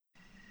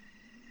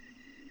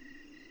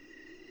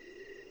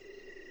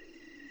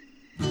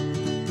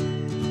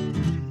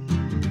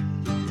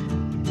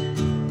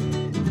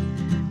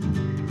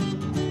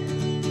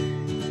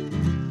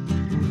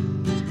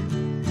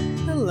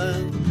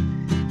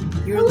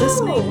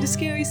listening to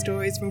Scary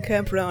Stories from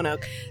Camp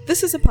Roanoke.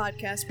 This is a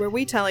podcast where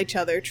we tell each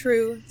other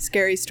true,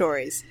 scary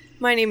stories.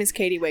 My name is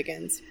Katie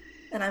Wiggins.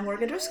 And I'm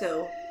Morgan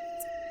Driscoll.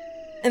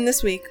 And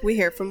this week, we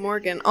hear from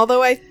Morgan.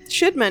 Although I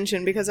should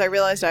mention, because I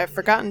realized I've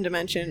forgotten to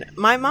mention,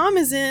 my mom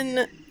is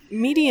in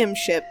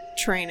mediumship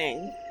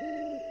training.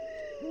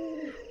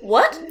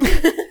 What?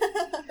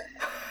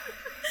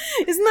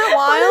 Isn't that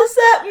wild? What does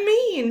that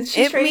mean?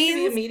 She's training to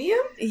be a medium?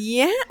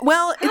 Yeah.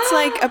 Well, it's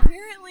like,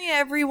 apparently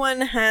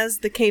everyone has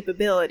the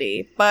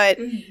capability, but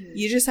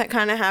you just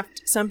kind of have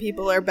to, some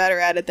people are better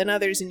at it than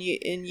others, and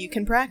you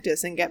can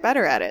practice and get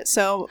better at it.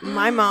 So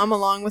my mom,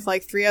 along with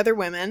like 3 other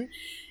women,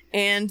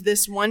 and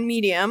this one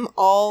medium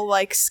all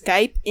like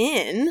Skype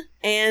in,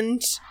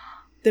 and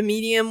the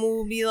medium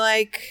will be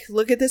like,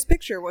 look at this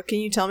picture. What can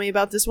you tell me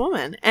about this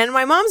woman? And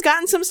my mom's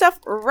gotten some stuff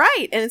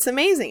right, and it's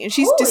amazing. And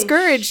she's Holy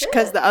discouraged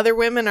because shit. the other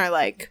women are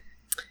like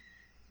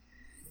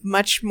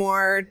much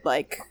more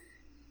like,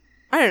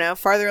 I don't know,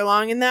 farther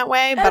along in that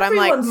way. But I'm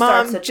like, Everyone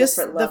Mom, starts at just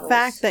different the levels.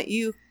 fact that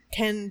you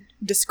can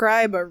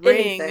describe a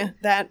ring Anything.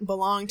 that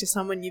belonged to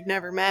someone you've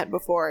never met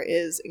before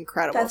is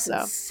incredible. That's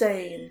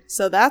insane.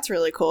 So that's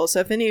really cool. So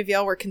if any of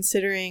y'all were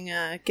considering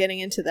getting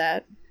into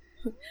that,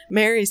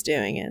 Mary's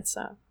doing it.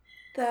 So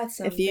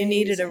That's amazing. if you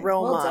needed a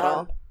role Well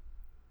model, done.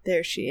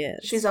 there she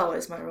is. She's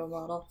always my role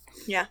model.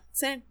 Yeah,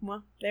 same.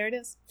 Well, there it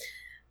is.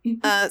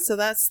 So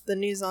that's the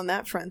news on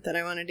that front that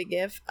I wanted to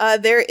give.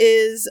 There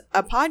is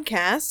a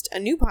podcast, a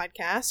new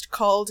podcast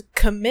called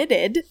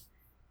Committed,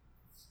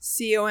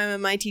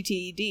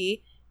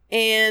 COMMITTED,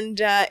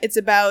 and it's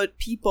about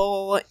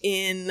people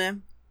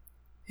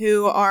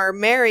who are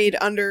married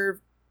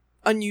under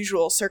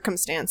unusual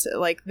circumstances,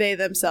 like they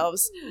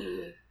themselves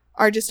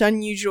are just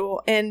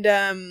unusual. And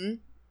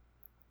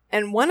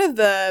one of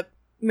the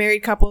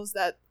married couples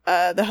that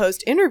the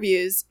host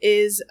interviews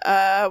is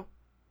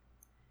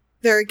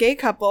they're a gay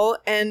couple,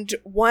 and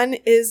one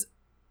is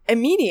a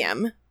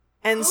medium.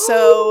 And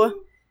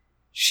so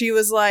she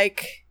was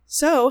like,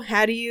 so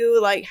how did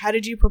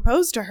you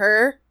propose to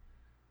her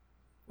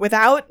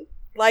without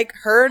like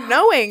her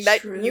knowing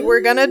that you were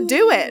gonna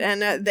do it?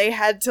 And they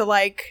had to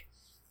like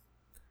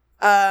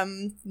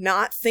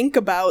not think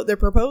about the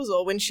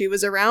proposal when she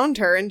was around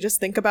her and just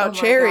think about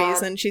cherries.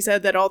 God. And she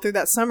said that all through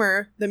that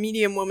summer, the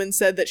medium woman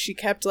said that she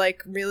kept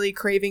like really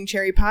craving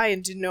cherry pie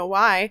and didn't know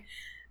why.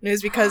 And it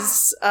was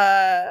because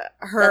her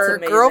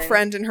amazing.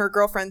 girlfriend and her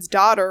girlfriend's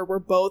daughter were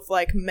both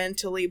like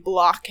mentally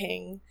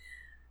blocking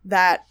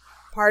that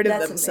part of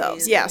That's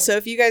themselves. amazing. Yeah, so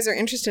if you guys are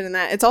interested in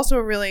that, it's also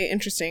a really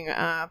interesting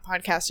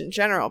podcast in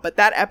general. But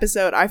that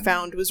episode I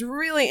found was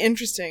really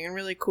interesting and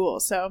really cool.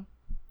 So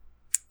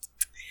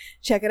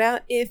check it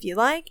out if you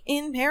like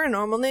in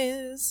paranormal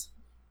news.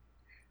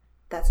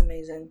 That's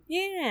amazing.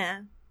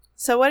 Yeah.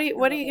 So what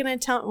are you gonna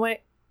tell? Where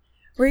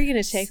are you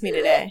gonna take me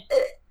today?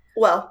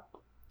 Well,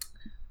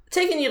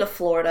 taking you to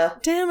Florida.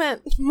 Damn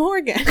it,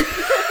 Morgan.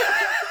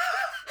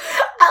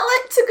 I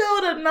like to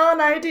go to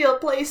non-ideal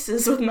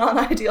places with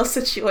non-ideal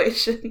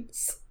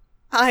situations.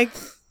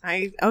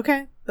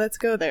 Okay, let's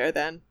go there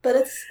then. But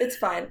it's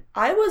fine.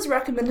 I was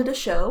recommended a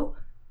show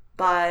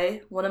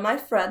by one of my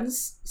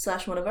friends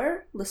 / one of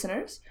our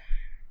listeners,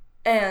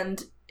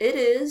 and it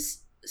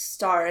is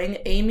starring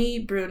Amy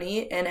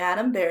Bruni and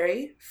Adam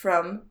Berry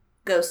from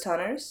Ghost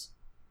Hunters.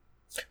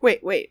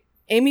 Wait.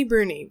 Amy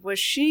Bruni, is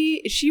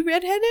she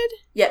redheaded?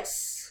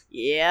 Yes.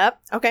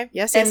 Yep. Okay.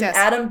 Yes. And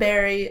Adam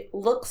Berry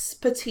looks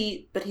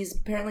petite, but he's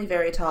apparently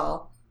very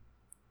tall.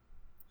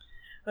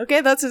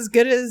 Okay, that's as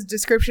good a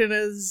description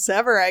as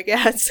ever, I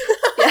guess.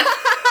 Yeah.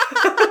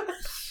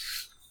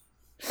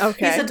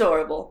 Okay. He's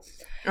adorable.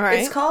 All right.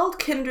 It's called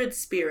Kindred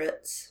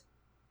Spirits.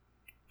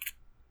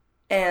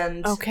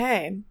 And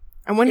okay.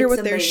 I wonder it's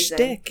what their amazing.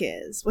 shtick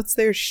is. What's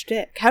their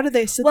shtick? How do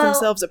they set Well,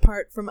 themselves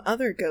apart from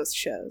other ghost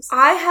shows?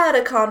 I had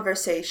a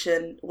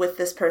conversation with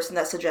this person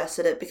that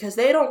suggested it because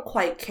they don't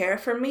quite care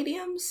for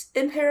mediums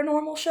in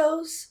paranormal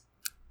shows.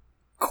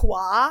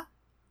 Qua?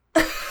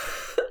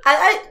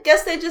 I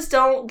guess they just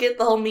don't get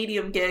the whole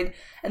medium gig.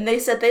 And they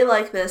said they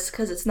like this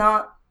because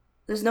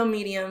there's no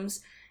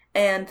mediums,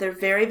 and they're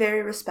very,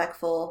 very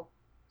respectful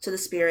to the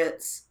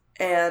spirits,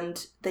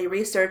 and they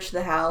research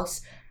the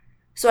house.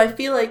 So I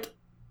feel like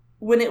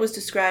when it was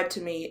described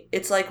to me,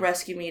 it's like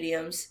rescue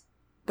mediums,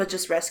 but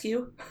just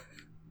rescue.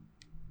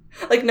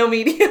 Like no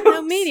mediums.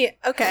 No media.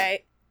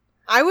 Okay.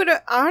 I would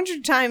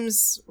 100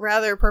 times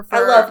rather I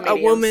prefer love a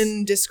mediums.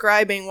 woman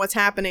describing what's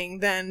happening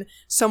than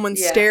someone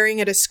Yeah.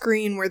 staring at a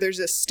screen where there's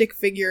a stick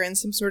figure and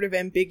some sort of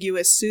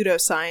ambiguous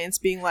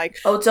pseudoscience being like,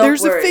 Oh, don't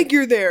there's worry. a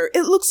figure there.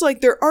 It looks like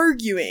they're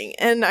arguing.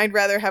 And I'd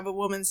rather have a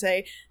woman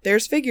say,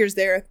 there's figures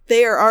there.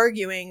 They are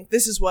arguing.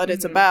 This is what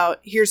it's about.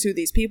 Here's who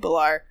these people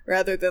are.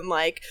 Rather than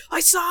like,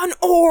 I saw an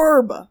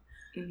orb.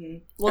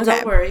 Well, Okay.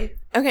 don't worry.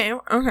 Okay.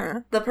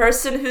 The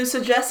person who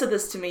suggested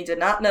this to me did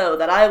not know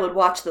that I would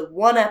watch the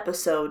one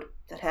episode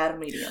that had a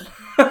medium.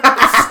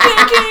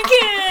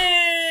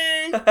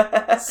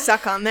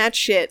 Suck on that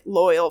shit,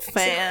 loyal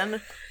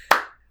fan.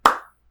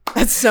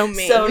 That's so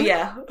mean. So,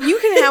 yeah. You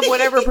can have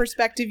whatever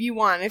perspective you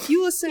want. If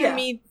you listen Yeah. to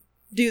me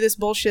do this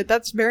bullshit,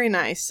 that's very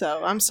nice,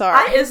 so I'm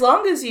sorry. As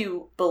long as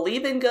you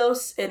believe in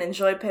ghosts and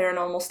enjoy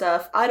paranormal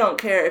stuff, I don't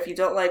care if you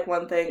don't like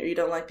one thing or you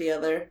don't like the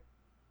other.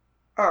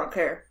 I don't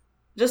care.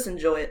 Just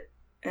enjoy it,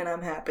 and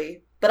I'm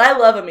happy. But I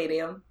love a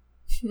medium.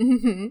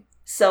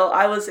 So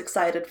I was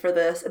excited for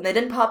this, and they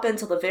didn't pop in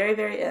till the very,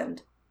 very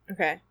end.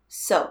 Okay.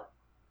 So,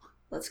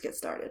 let's get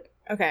started.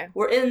 Okay.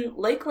 We're in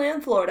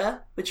Lakeland,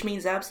 Florida, which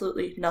means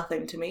absolutely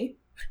nothing to me.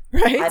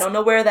 Right? I don't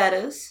know where that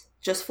is.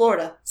 Just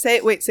Florida. Say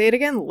it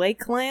again.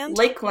 Lakeland?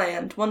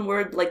 Lakeland. One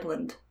word,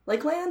 Lakeland.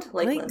 Lakeland?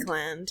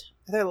 Lakeland.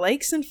 Are there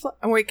lakes in Florida?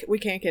 Oh, we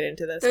can't get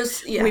into this.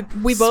 There's, yeah.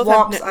 We both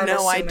Swamps, have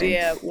no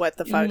idea what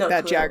the fuck No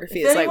that clue.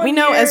 geography If is like. We anyone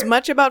know here- as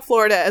much about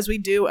Florida as we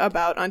do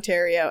about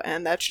Ontario,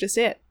 and that's just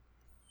it.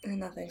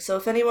 Nothing. So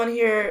if anyone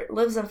here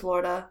lives in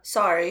Florida,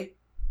 sorry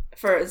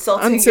for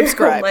insulting Unsubscribe.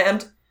 your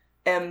homeland,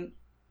 and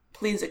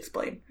please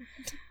explain.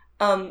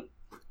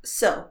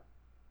 So,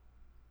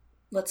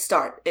 let's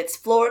start. It's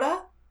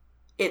Florida,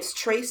 it's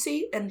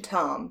Tracy and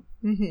Tom.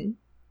 Mm-hmm.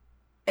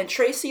 And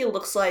Tracy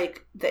looks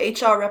like the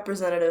HR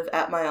representative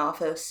at my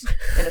office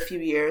in a few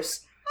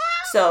years.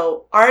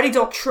 So, I already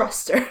don't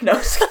trust her.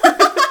 No,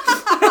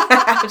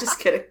 I'm just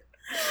kidding.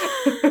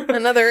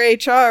 Another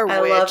HR I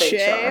love witch,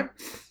 eh? HR.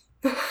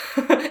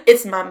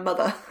 It's my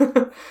mother.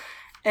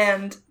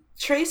 And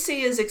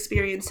Tracy is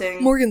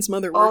experiencing... Morgan's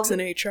mother works in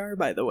HR,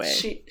 by the way.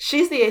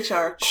 She's the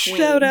HR queen.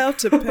 Shout out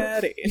to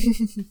Patty.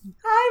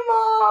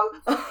 Hi,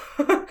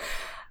 Mom!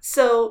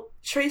 So,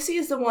 Tracy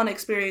is the one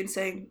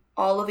experiencing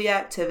all of the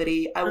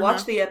activity. I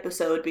watched the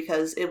episode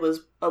because it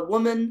was a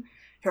woman,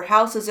 her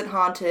house isn't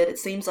haunted, it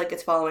seems like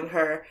it's following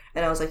her,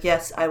 and I was like,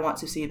 yes, I want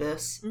to see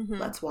this.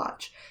 Let's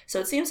watch.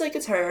 So it seems like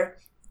it's her.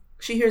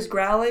 She hears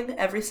growling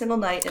every single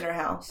night in her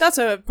house. That's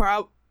a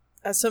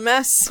That's a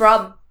mess.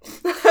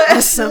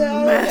 That's a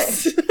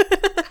mess.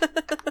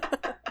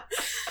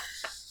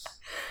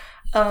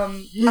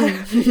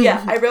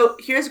 I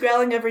wrote, here's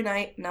growling every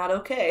night, not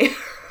okay.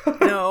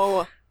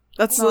 No.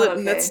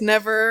 That's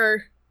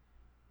never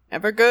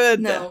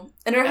good. No.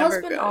 And her Never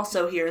husband good.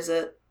 also hears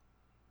it.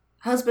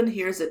 Husband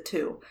hears it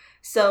too.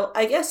 So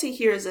I guess he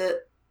hears it,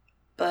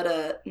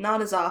 but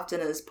not as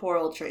often as poor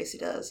old Tracy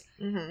does.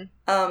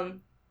 Mm-hmm.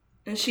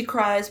 And she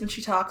cries when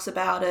she talks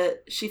about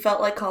it. She felt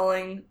like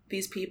calling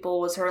these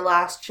people was her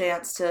last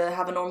chance to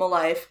have a normal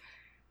life.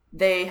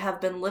 They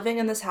have been living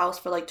in this house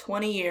for like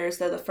 20 years.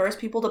 They're the first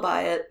people to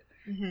buy it.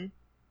 Mm-hmm.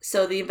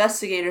 So the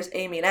investigators,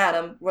 Amy and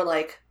Adam, were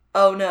like,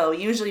 oh no,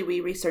 usually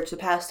we research the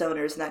past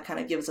owners and that kind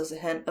of gives us a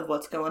hint of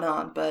what's going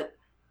on, but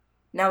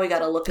now we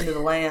gotta look into the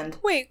land.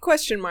 Wait,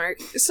 question mark.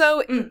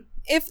 So,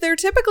 if they're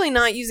typically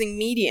not using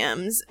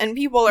mediums and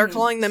people are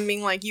calling them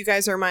being like, you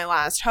guys are my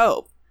last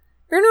hope,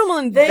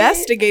 paranormal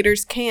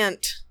investigators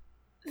can't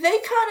They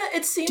kind of,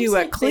 it seems do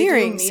like a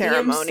clearing they do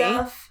medium ceremony.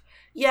 Stuff.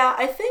 Yeah,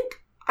 I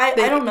think, I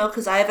don't know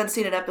because I haven't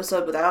seen an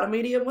episode without a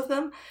medium with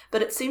them,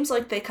 but it seems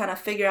like they kind of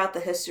figure out the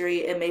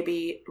history and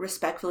maybe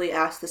respectfully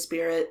ask the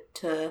spirit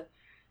to,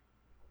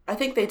 I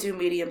think they do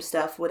medium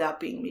stuff without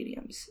being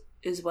mediums,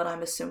 is what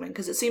I'm assuming,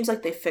 because it seems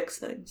like they fix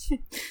things.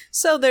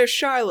 So they're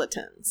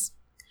charlatans.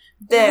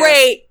 They're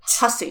Great!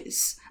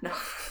 hussies. No.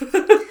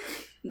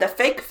 The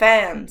fake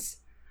fans.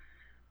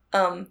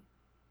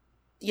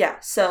 Yeah,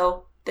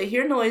 so they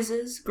hear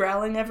noises,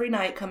 growling every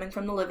night coming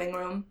from the living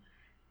room.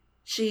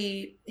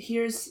 She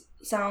hears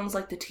sounds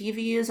like the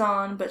TV is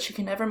on, but she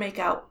can never make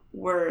out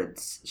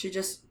words. She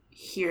just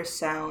hears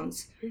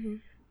sounds.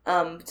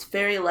 Mm-hmm. It's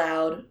very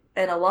loud,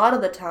 and a lot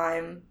of the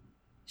time,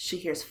 she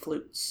hears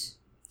flutes.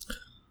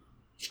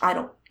 Which I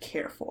don't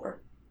care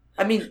for.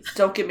 I mean,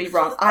 don't get me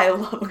wrong, I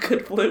love a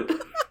good flute,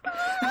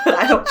 but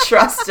I don't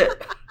trust it.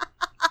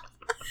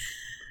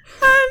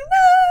 And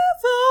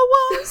never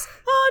was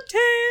a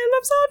tale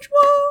of such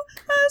woe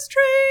as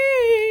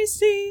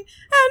Tracy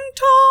and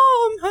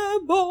Tom her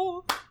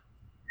beau.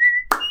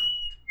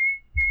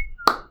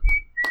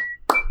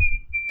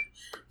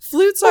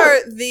 Flutes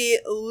are the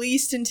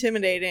least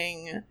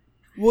intimidating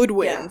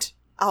woodwind,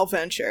 I'll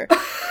venture.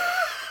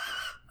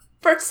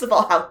 First of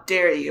all, how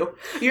dare you?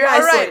 You're All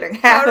right, isolating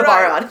half all of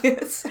our right.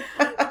 audience.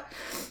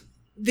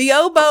 The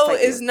oboe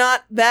Thank is you.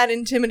 not that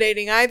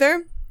intimidating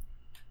either,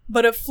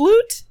 but a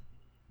flute?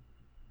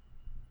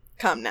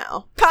 Come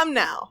now. Come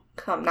now.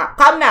 Come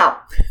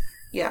now.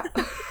 Yeah.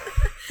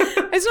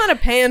 It's not a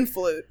pan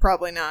flute,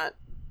 probably not.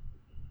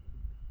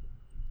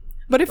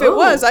 But if it Ooh,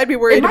 was, I'd be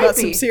worried it might about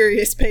some be.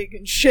 serious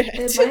pagan shit.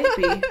 It might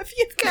be. If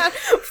you've got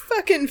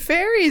fucking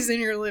fairies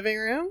in your living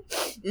room.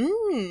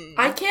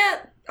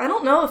 I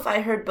don't know if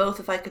I heard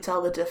both, if I could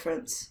tell the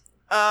difference.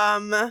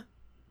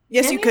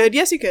 Yes, Can you you? could.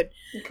 Yes, you could.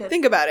 You could.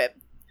 Think about it.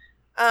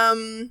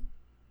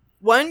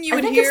 One you I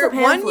would think it's hear. the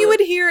pan One you flute. would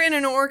hear in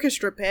an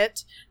orchestra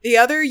pit. The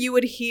other you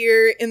would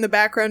hear in the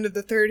background of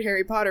the third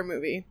Harry Potter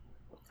movie.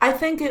 I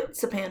think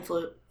it's a pan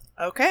flute.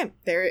 Okay,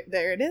 there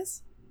it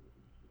is.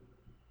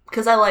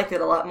 Because I like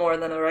it a lot more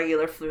than a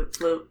regular flute.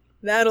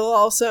 That'll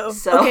also...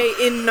 So- Okay,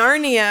 in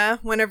Narnia,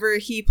 whenever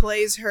he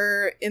plays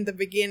her in the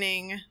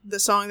beginning, the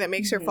song that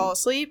makes her fall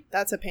asleep,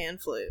 that's a pan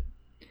flute.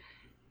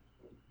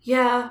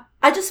 Yeah.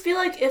 I just feel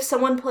like if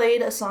someone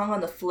played a song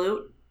on the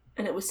flute,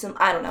 And it was some,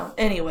 I don't know.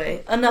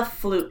 Anyway, enough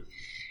flute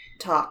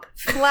talk.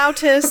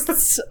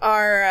 Flautists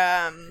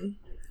are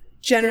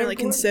generally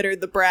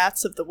considered the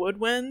brats of the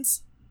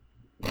woodwinds.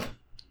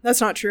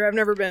 That's not true. I've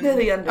never been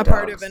a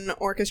part of an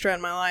orchestra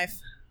in my life.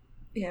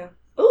 Yeah.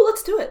 Oh,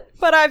 let's do it.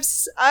 But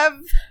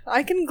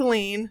I can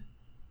glean.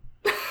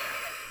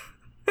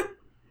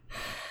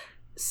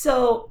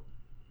 So,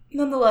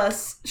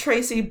 nonetheless,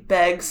 Tracy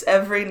begs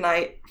every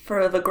night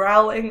for the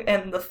growling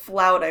and the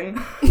fluting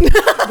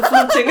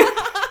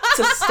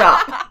to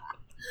stop.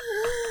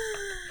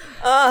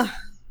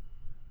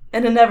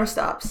 And it never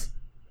stops.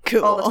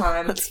 Cool. All the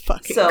time. That's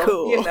fucking so,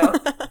 cool. You know,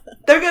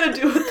 they're gonna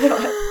do what they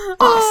like.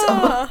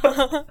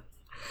 Awesome.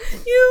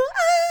 You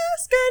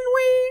ask and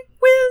we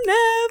will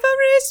never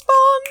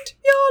respond.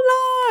 Your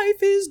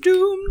life is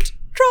doomed.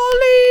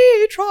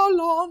 Trolley,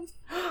 trollon.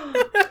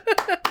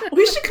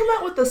 We should come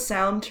out with a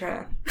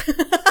soundtrack.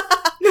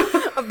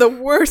 Of the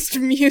worst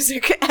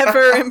music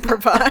ever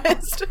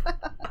improvised.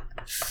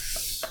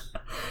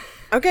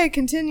 Okay,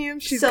 continue.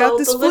 She's got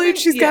this flute,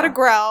 she's got a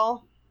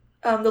growl.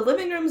 The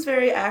living room's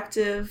very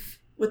active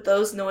with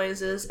those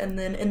noises, and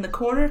then in the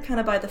corner, kind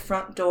of by the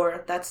front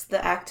door, that's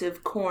the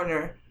active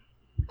corner,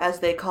 as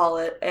they call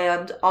it,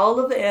 and all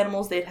of the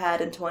animals they've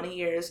had in 20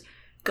 years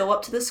go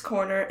up to this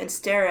corner and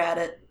stare at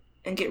it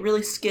and get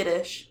really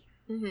skittish,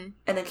 and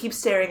then keep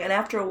staring, and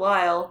after a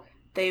while,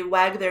 they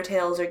wag their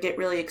tails or get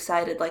really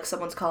excited like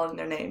someone's calling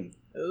their name.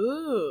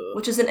 Ooh.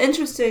 Which is an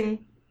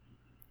interesting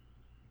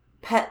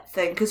pet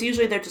thing, because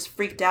usually they're just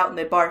freaked out and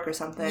they bark or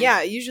something.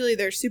 Yeah, usually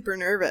they're super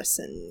nervous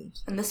and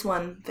this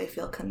one, they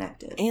feel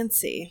connected.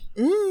 Antsy.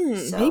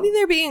 So. Maybe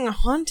they're being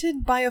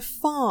haunted by a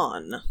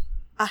faun.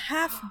 A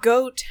half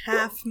goat,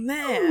 half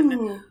man.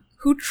 Ooh.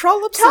 Who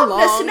trollops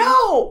Tumnus, along.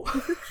 no!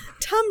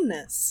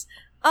 Tumnus.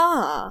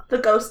 Ah. The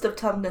ghost of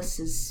Tumnus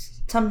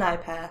is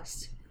Tumnai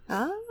past.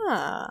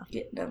 Ah.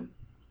 Getting them.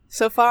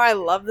 So far, I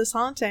love this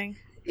haunting.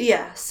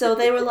 Yeah, so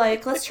they were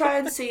like, let's try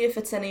and see if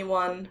it's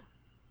anyone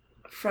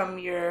from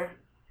your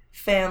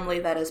family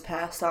that has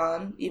passed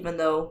on, even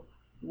though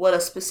what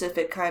a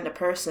specific kind of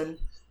person,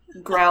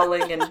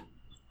 growling and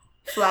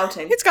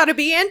flouting. It's gotta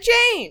be Aunt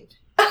Jane!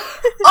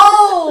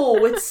 Oh,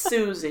 it's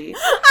Susie.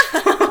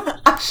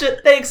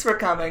 Thanks for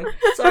coming.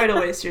 Sorry to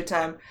waste your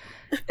time.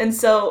 And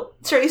so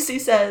Tracy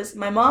says,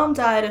 my mom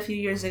died a few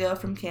years ago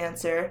from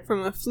cancer.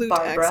 From a flute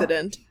Barbara.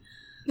 accident.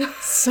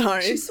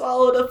 Sorry. She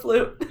swallowed a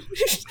flute.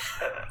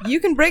 You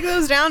can break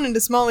those down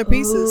into smaller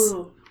pieces.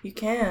 Ooh, you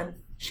can.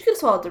 She could have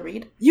swallowed the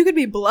reed. You could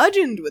be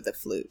bludgeoned with a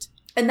flute.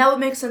 And that would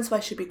make sense why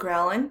she'd be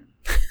growling.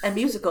 And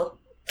musical.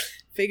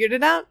 Figured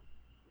it out?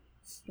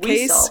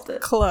 We solved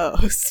it.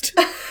 Closed.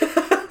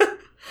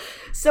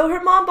 So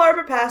her mom,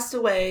 Barbara, passed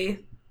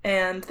away,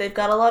 and they've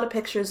got a lot of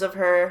pictures of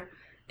her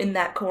in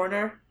that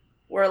corner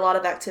where a lot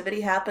of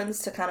activity happens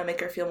to kind of make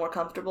her feel more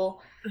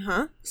comfortable.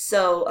 Uh-huh.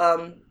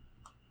 So,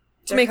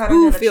 to make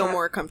who feel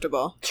more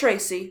comfortable?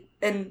 Tracy,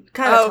 and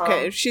kind of Tom.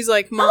 Okay. She's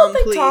like, Mom,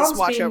 please Tom's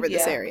watch over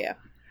this area.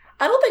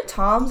 I don't think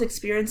Tom's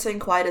experiencing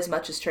quite as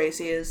much as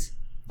Tracy is,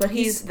 but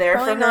he's there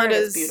for her, and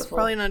it's beautiful.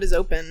 Probably not as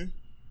open.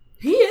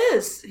 He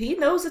is. He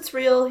knows it's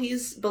real.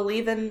 He's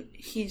believing.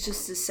 He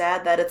just is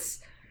sad that it's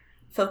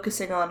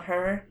focusing on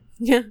her.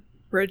 Yeah.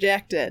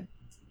 Rejected.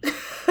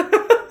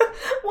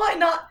 Why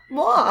not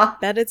moi?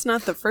 Bet it's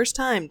not the first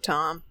time,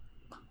 Tom.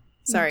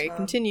 Sorry,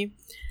 continue.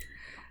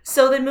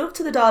 So they move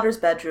to the daughter's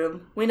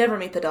bedroom. We never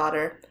meet the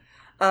daughter.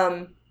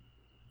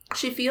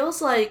 She feels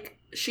like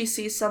she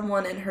sees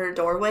someone in her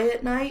doorway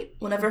at night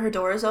whenever her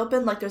door is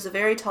open. Like there's a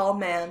very tall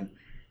man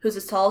who's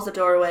as tall as the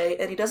doorway,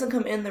 and he doesn't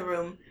come in the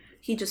room.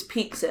 He just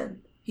peeks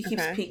in. He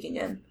keeps peeking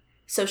in.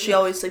 So she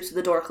always sleeps with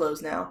the door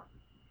closed now.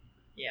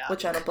 Yeah.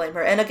 Which I don't blame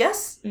her. And I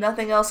guess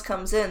nothing else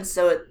comes in,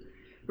 so it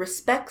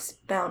respects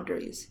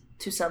boundaries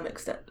to some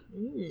extent.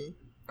 Mm.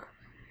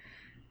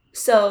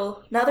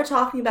 So now they're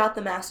talking about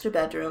the master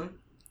bedroom.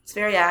 It's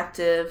very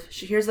active.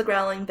 She hears the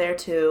growling there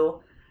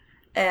too.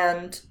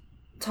 And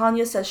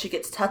Tanya says she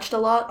gets touched a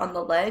lot on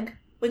the leg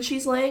when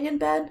she's laying in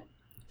bed.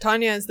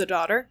 Tanya is the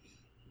daughter?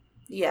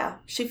 Yeah.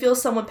 She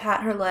feels someone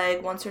pat her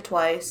leg once or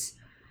twice.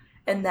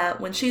 And that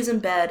when she's in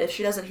bed, if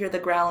she doesn't hear the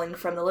growling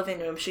from the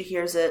living room, she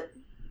hears it.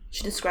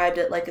 She described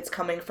it like it's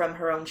coming from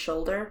her own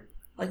shoulder.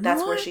 Like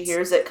that's where she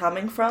hears it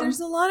coming from. There's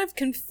a lot of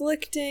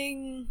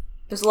conflicting...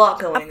 There's a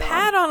lot going on. A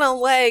pat on a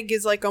leg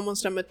is like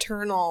almost a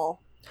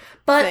maternal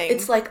But thing.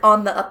 It's like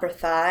on the upper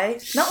thigh.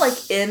 Not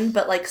like in,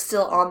 but like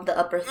still on the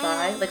upper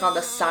thigh. Like on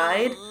the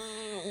side.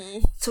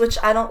 So which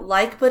I don't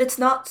like, but it's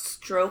not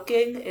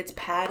stroking, it's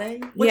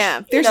patting. Which,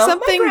 yeah, there's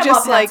something my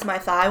just like... pats my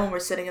thigh when we're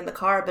sitting in the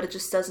car, but it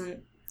just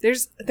doesn't...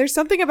 There's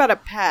something about a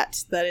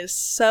pat that is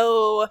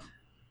so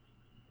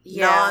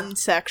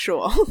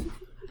non-sexual.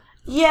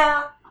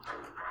 Yeah,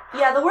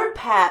 the word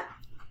pat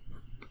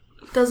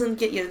doesn't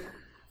get you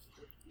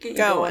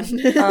going.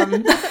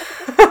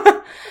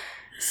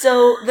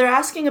 So they're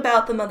asking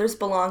about the mother's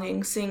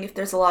belongings, seeing if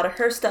there's a lot of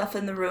her stuff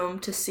in the room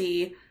to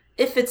see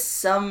if it's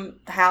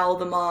somehow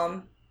the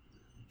mom,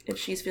 if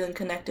she's feeling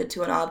connected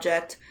to an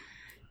object.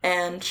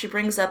 And she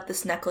brings up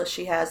this necklace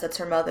she has that's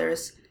her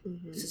mother's.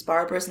 Mm-hmm. This is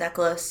Barbara's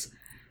necklace.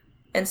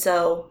 And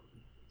so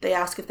they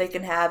ask if they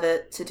can have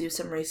it to do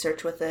some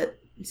research with it.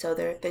 And so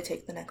they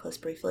take the necklace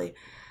briefly.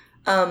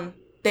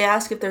 They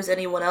ask if there's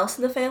anyone else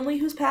in the family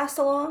who's passed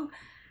along.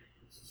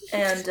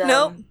 And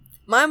nope.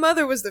 My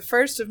mother was the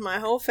first of my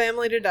whole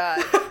family to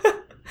die.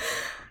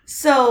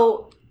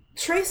 So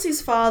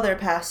Tracy's father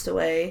passed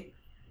away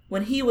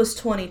when he was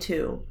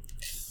 22.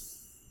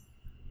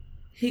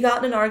 He got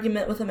in an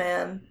argument with a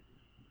man,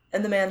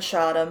 and the man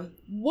shot him.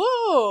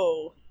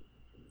 Whoa!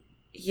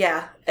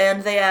 Yeah,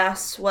 and they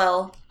asked,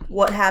 well,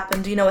 what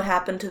happened? Do you know what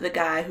happened to the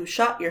guy who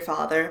shot your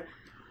father?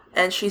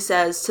 And she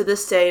says, to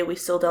this day, we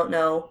still don't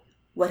know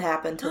what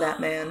happened to that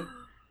man.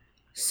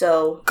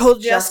 So,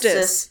 cold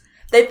justice.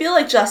 They feel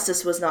like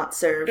justice was not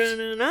served.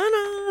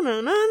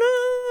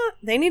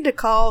 They need to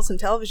call some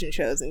television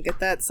shows and get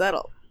that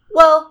settled.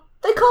 Well,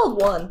 they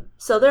called one,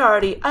 so they're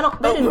already...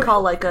 They didn't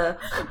call like a...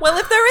 Well,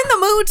 if they're in the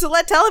mood to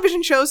let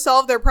television shows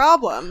solve their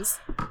problems,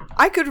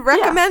 I could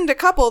recommend a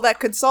couple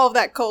that could solve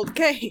that cold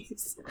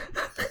case.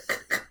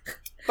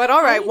 But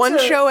alright, one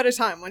show at a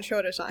time.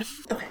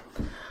 Okay.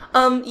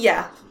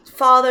 Yeah.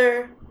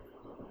 Father,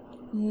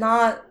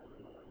 not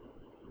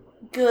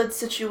good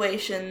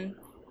situation.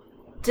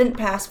 Didn't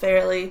pass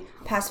fairly.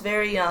 Passed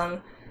very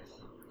young.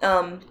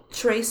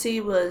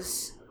 Tracy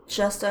was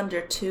just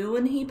under 2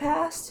 when he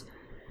passed.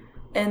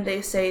 And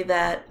they say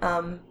that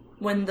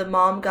when the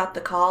mom got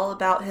the call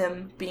about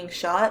him being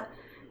shot,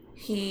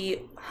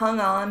 he hung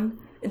on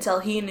until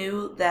he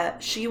knew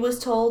that she was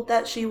told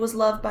that she was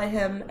loved by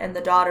him, and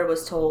the daughter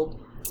was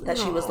told that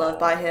she was loved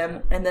by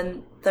him. And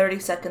then 30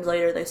 seconds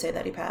later, they say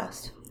that he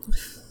passed.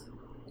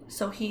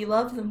 So he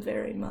loved them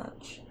very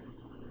much.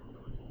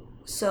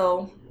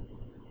 So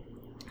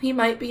he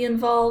might be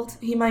involved.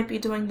 He might be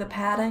doing the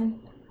patting.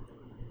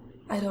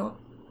 I don't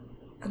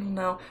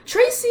know.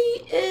 Tracy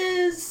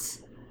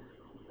is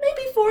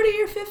maybe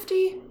 40 or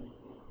 50.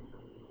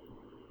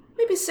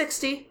 Maybe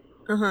 60.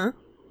 Uh-huh.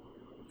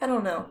 I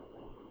don't know.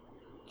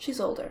 She's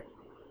older.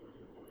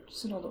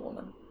 She's an older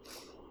woman.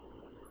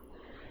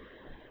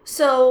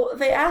 So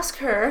they ask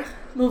her,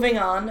 moving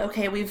on,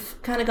 okay, we've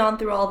kind of gone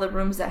through all the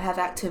rooms that have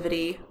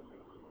activity.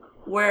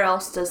 Where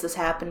else does this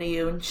happen to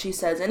you? And she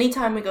says,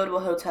 anytime we go to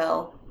a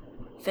hotel,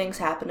 things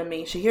happen to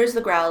me. She hears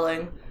the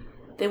growling.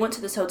 They went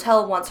to this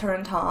hotel once, her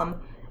and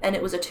Tom, and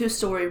it was a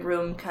 2-story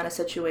room kind of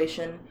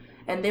situation.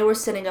 And they were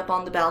sitting up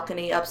on the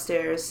balcony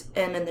upstairs,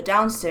 and in the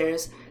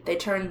downstairs, they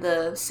turned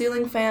the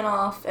ceiling fan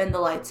off and the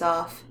lights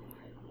off,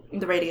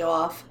 the radio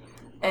off,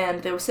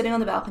 and they were sitting on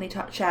the balcony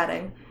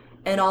chatting,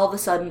 and all of a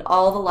sudden,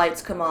 all the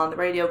lights come on, the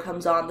radio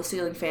comes on, the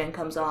ceiling fan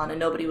comes on, and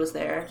nobody was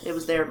there. It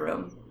was their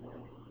room.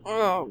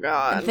 Oh,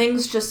 God. And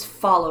things just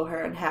follow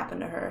her and happen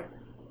to her.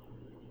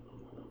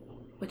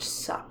 Which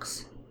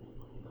sucks.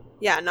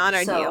 Yeah, not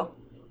ideal.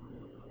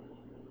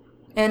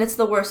 And it's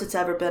the worst it's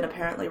ever been,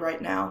 apparently,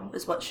 right now,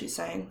 is what she's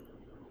saying.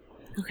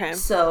 Okay.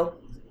 So,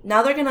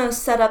 now they're gonna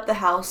set up the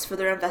house for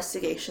their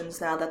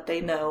investigations now that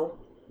they know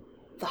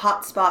the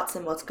hot spots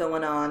and what's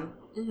going on.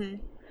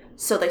 Mm-hmm.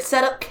 So they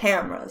set up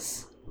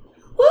cameras.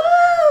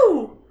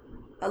 Woo!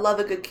 I love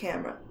a good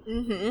camera.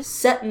 Mm-hmm.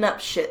 Setting up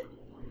shit.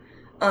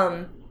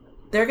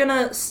 They're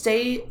gonna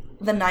stay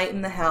the night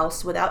in the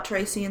house without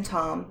Tracy and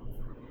Tom.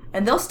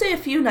 And they'll stay a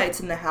few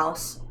nights in the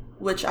house,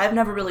 which I've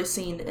never really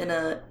seen in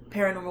a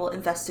paranormal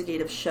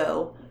investigative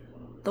show.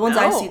 The ones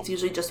I see, it's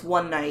usually just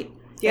one night.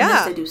 Yeah.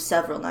 Unless they do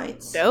several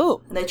nights.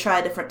 Dope. And they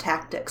try different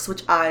tactics,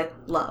 which I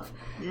love.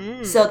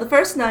 So the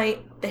first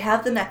night, they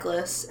have the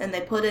necklace, and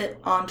they put it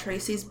on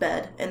Tracy's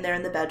bed, and they're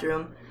in the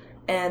bedroom.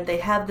 And they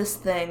have this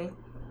thing,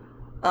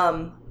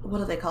 what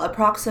do they call it? A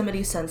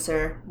proximity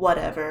sensor,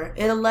 whatever.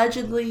 It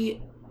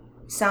allegedly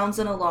sounds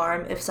an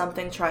alarm if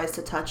something tries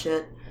to touch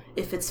it,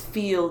 if its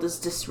field is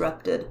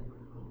disrupted.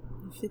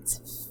 If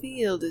its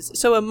field is...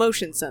 So a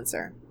motion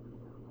sensor.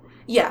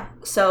 Yeah,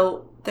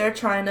 so they're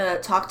trying to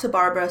talk to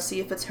Barbara, see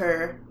if it's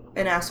her,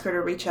 and ask her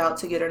to reach out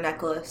to get her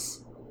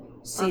necklace.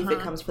 See if it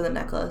comes for the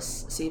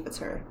necklace. See if it's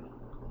her.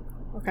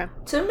 Okay.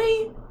 To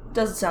me,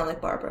 doesn't sound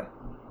like Barbara.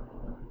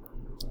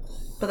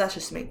 But that's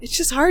just me. It's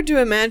just hard to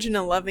imagine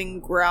a loving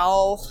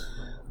growl.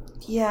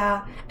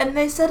 Yeah, and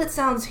they said it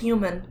sounds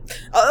human.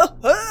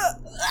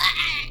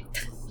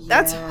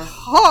 That's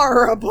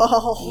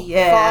horrible.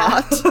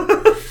 Yeah.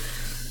 Thought.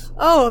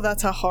 Oh,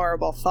 that's a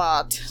horrible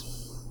thought.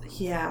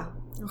 Yeah.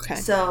 Okay.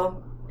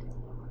 So,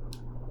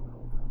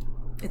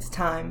 it's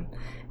time.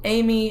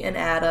 Amy and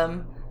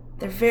Adam,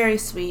 they're very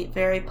sweet,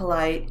 very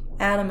polite.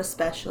 Adam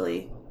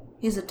especially.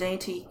 He's a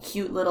dainty,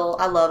 cute little...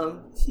 I love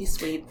him. He's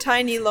sweet.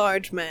 Tiny,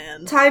 large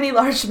man. Tiny,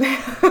 large man.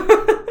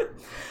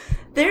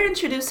 They're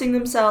introducing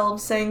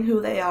themselves, saying who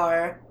they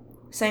are,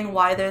 saying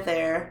why they're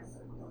there,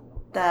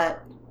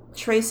 that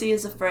Tracy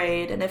is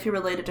afraid, and if you're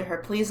related to her,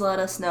 please let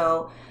us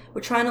know.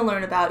 We're trying to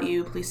learn about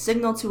you. Please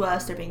signal to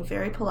us. They're being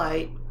very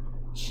polite.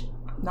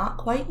 I'm not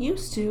quite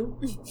used to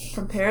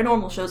from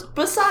paranormal shows.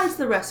 Besides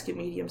the rescue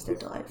mediums, they're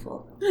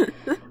delightful.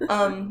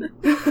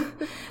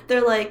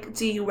 They're like,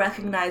 do you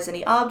recognize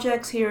any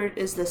objects here?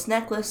 Is this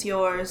necklace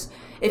yours?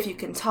 If you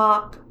can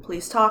talk,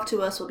 please talk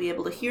to us. We'll be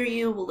able to hear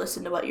you. We'll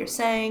listen to what you're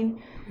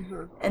saying.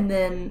 Mm-hmm. And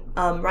then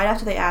right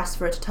after they asked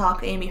for it to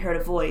talk, Amy heard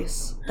a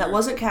voice that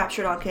wasn't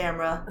captured on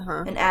camera,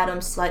 and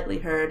Adam slightly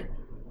heard.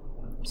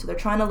 So they're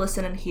trying to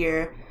listen and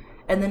hear.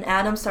 And then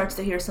Adam starts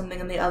to hear something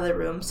in the other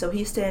room, so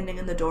he's standing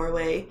in the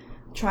doorway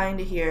trying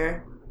to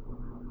hear.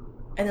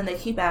 And then they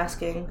keep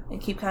asking and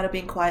keep kind of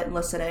being quiet and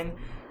listening.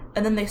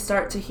 And then they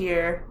start to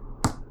hear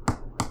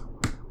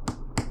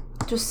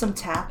just some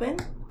tapping.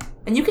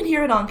 And you can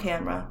hear it on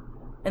camera.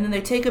 And then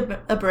they take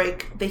a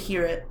break, they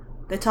hear it,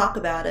 they talk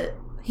about it.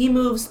 He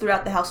moves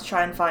throughout the house to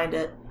try and find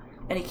it,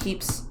 and he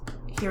keeps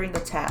hearing the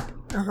tap.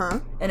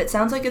 And it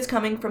sounds like it's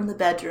coming from the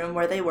bedroom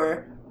where they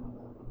were.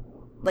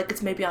 Like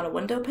it's maybe on a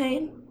window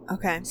pane.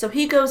 Okay. So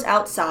he goes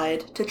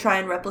outside to try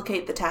and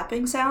replicate the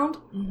tapping sound,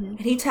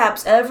 and he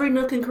taps every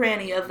nook and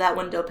cranny of that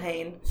window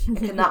pane and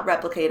cannot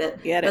replicate it.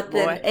 But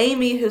then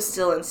Amy, who's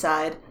still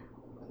inside,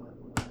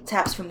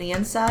 taps from the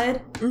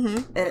inside,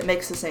 and it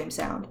makes the same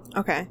sound.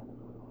 Okay.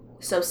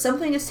 So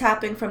something is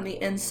tapping from the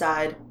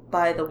inside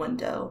by the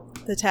window.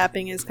 The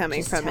tapping is coming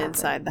Just from tapping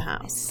inside the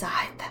house.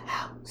 Inside the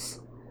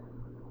house.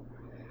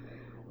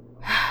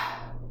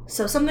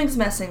 So something's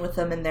messing with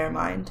them in their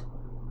mind.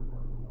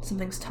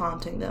 Something's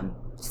taunting them.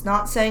 It's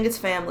not saying it's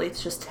family,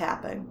 it's just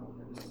tapping.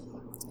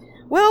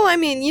 Well, I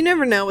mean, you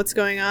never know what's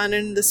going on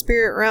in the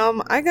spirit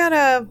realm.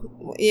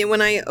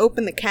 When I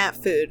open the cat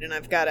food and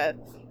I've gotta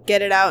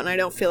get it out and I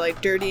don't feel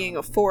like dirtying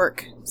a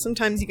fork,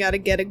 sometimes you gotta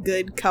get a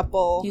good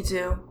couple You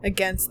do.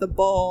 against the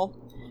bowl.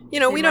 We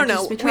don't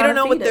know. We trying don't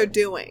to know what feed they're it.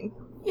 doing.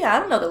 Yeah, I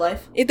don't know their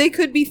life. They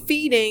could be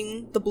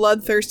feeding the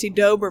bloodthirsty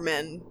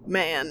Doberman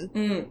man.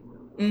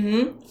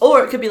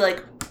 Or it could be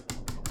like,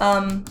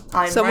 I'm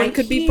Someone right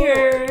could be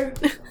here.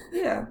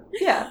 Yeah.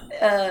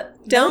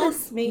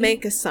 Don't me.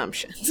 make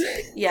assumptions.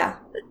 Yeah.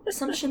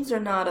 Assumptions are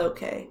not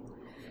okay.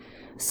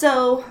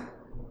 So,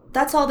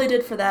 that's all they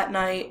did for that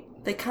night.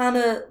 They kind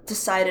of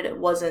decided it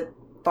wasn't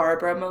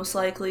Barbara, most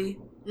likely,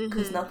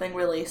 because nothing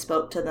really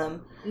spoke to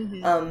them.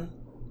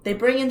 They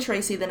bring in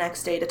Tracy the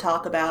next day to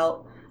talk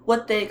about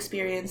what they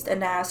experienced and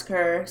to ask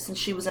her, since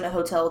she was in a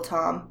hotel with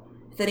Tom,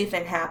 if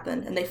anything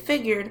happened. And they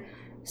figured,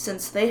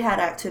 since they had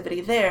activity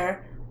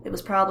there, it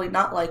was probably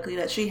not likely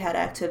that she had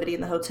activity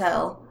in the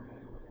hotel,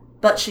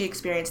 but she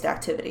experienced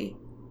activity.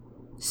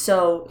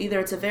 So either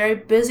it's a very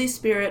busy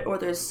spirit or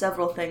there's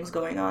several things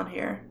going on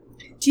here.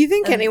 Do you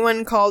think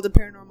anyone called a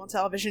paranormal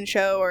television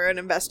show or an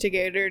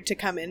investigator to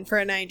come in for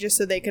a night just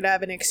so they could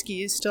have an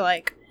excuse to,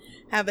 like,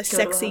 have a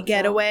sexy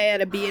getaway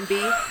at a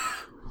B&B?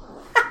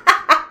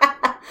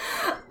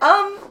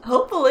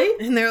 Hopefully.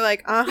 And they're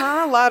like,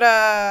 a lot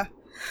of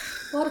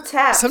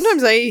taps.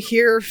 Sometimes I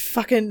hear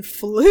fucking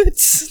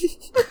flutes.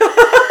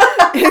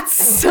 It's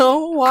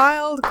so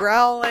wild.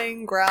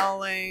 Growling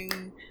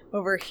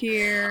over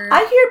here.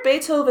 I hear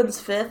Beethoven's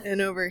Fifth. And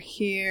over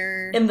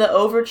here. In the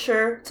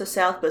overture to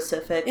South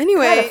Pacific.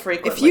 Anyway,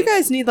 if you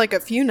guys need like a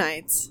few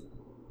nights,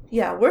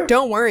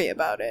 don't worry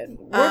about it.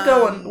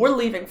 We're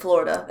leaving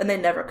Florida, and they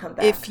never come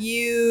back. If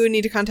you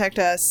need to contact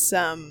us,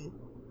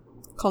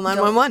 call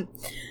 911.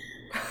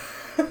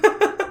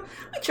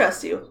 We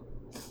trust you.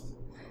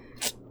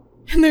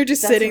 And they're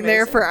just sitting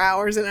there for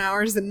hours and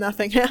hours and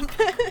nothing happens.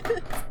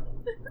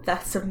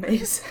 That's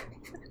amazing.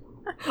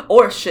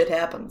 Or shit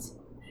happens.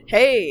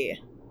 Hey,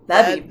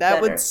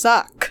 that would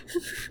suck.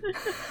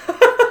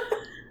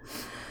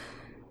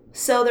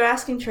 So they're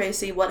asking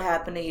Tracy what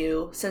happened to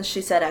you, since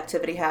she said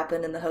activity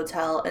happened in the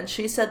hotel, and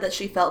she said that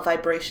she felt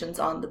vibrations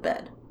on the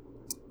bed.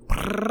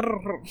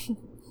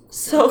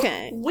 So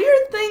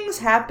weird things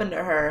happen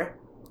to her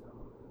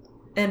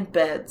in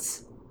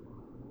beds.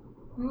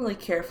 I don't really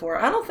care for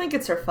her. I don't think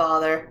it's her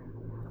father.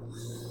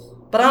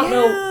 But I don't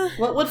know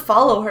what would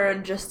follow her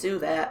and just do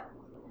that.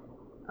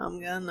 I'm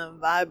gonna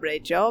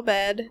vibrate your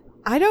bed.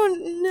 I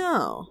don't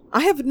know.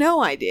 I have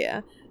no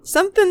idea.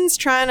 Something's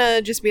trying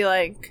to just be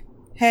like,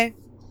 hey,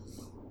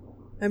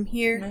 I'm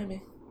here.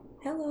 Maybe.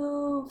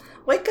 Hello.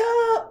 Wake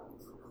up.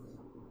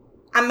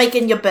 I'm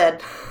making your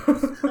bed.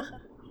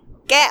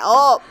 Get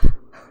up.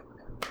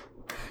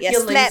 You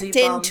slept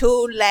lazy in bum.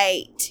 too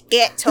late.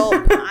 Get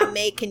up. I'm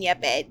making your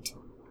bed.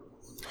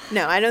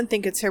 No, I don't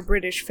think it's her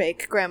British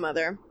fake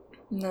grandmother.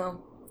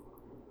 No.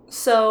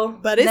 So,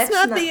 but it's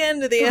not the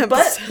end of the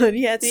episode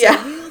yet,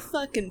 so we'll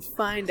fucking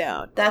find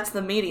out. That's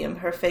the medium,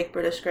 her fake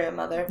British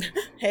grandmother.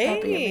 Hey.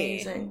 That'd be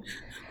amazing.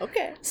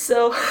 Okay.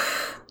 So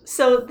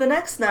the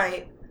next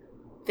night,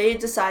 they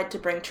decide to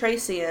bring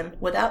Tracy in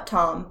without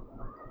Tom,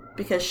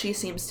 because she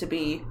seems to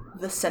be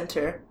the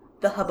center,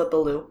 the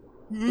hubbabaloo,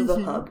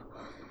 the hub.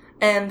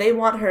 And they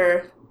want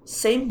her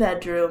same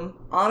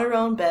bedroom, on her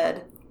own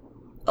bed,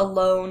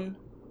 alone,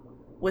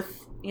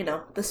 with,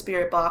 the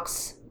spirit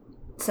box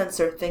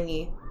sensor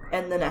thingy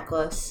and the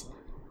necklace.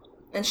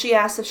 And she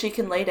asks if she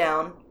can lay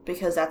down,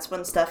 because that's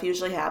when stuff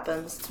usually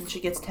happens, when she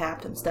gets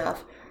tapped and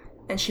stuff.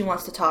 And she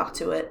wants to talk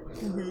to it.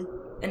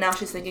 And now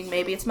she's thinking,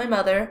 maybe it's my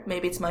mother,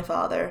 maybe it's my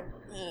father.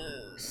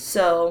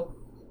 So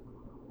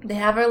they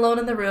have her alone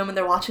in the room, and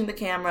they're watching the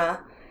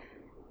camera.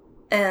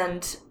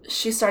 And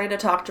she's starting to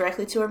talk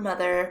directly to her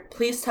mother.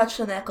 Please touch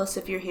the necklace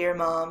if you're here,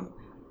 Mom.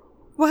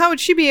 Well, how would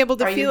she be able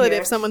to Are you feel it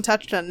here? if someone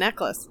touched a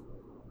necklace?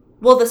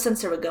 Well, the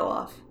sensor would go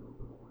off.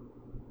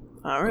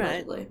 All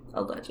right.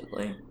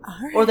 Allegedly. All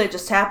right. Or they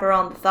just tap her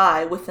on the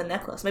thigh with the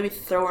necklace. Maybe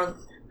throw it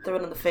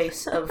in the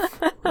face of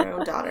their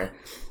own daughter.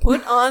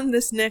 Put on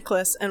this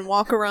necklace and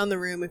walk around the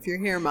room if you're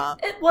here, Mom.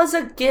 It was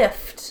a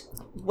gift.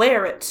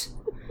 Wear it.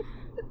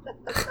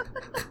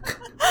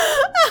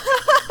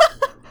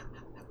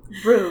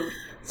 Rude.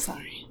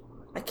 Sorry.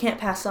 I can't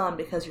pass on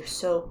because you're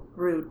so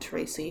rude,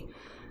 Tracy.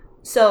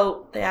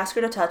 So they ask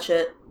her to touch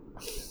it.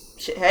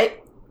 Hey,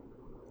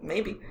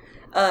 maybe.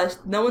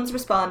 No one's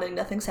responding.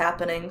 Nothing's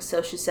happening.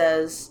 So she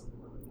says,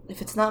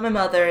 "If it's not my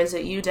mother, is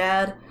it you,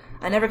 Dad?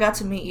 I never got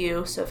to meet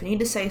you, so if you need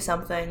to say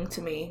something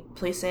to me,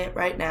 please say it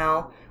right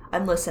now.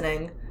 I'm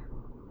listening."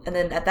 And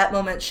then at that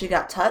moment, she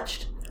got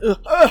touched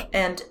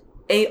and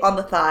ate on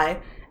the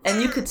thigh.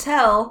 And you could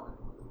tell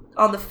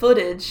on the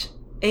footage,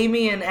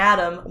 Amy and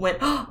Adam went,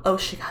 "Oh,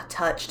 she got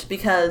touched,"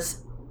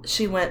 because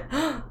she went,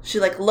 she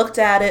like looked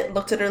at it,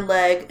 looked at her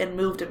leg, and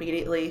moved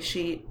immediately.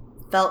 She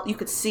felt, you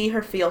could see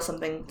her feel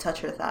something touch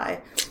her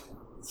thigh.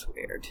 It's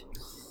weird.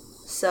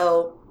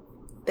 So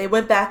they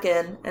went back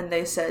in and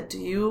they said, "Do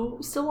you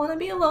still want to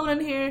be alone in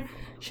here?"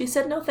 She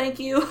said, "No, thank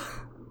you.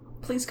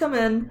 Please come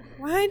in."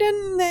 Why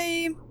didn't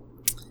they...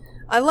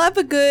 I love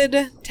a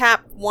good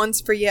tap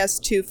once for yes,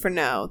 two for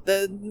no.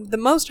 The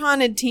most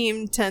haunted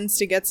team tends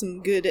to get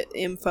some good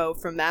info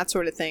from that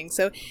sort of thing.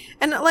 So,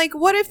 and like,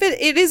 what if it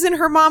isn't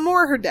her mom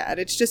or her dad?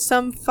 It's just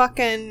some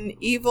fucking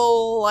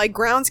evil, like,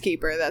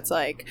 groundskeeper that's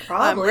like,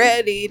 Probably. "I'm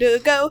ready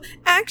to go,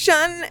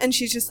 action!" And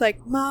she's just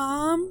like,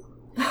 "Mom,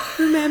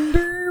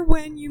 remember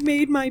when you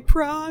made my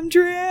prom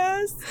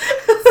dress?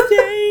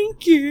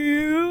 Thank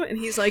you." And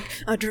he's like,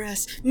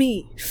 address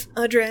me.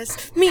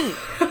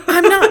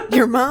 I'm not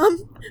your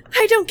mom.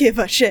 I don't give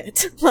a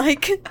shit."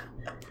 Like,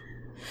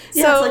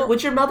 Yeah, so, it's like,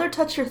 "Would your mother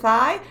touch your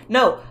thigh?"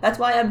 "No, that's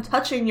why I'm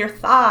touching your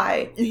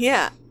thigh."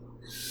 yeah.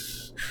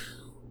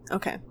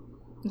 Okay.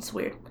 It's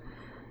weird.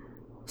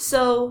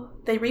 So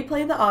they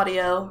replay the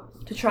audio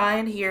to try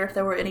and hear if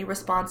there were any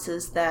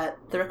responses that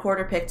the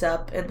recorder picked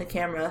up and the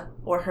camera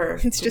or her.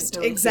 It's didn't just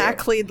really hear.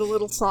 exactly the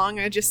little song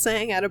I just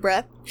sang out of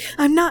breath.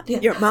 I'm not Yeah.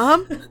 your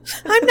mom.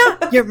 I'm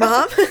not your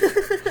mom.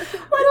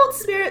 Why don't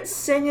spirits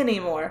sing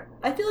anymore?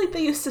 I feel like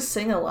they used to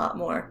sing a lot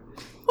more.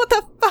 What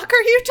the fuck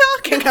are you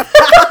talking about?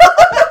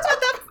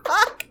 What the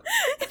fuck?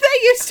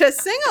 They used to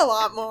sing a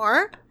lot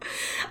more.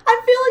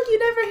 I feel like you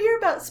never hear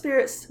about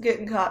spirits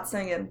getting caught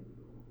singing.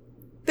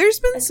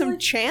 There's been I feel some like-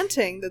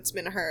 chanting that's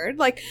been heard,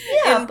 like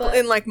Yeah, in, but-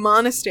 in like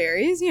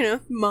monasteries, you know,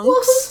 monks. Well,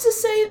 who's to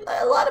say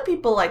a lot of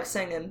people like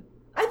singing?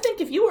 I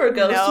think if you were a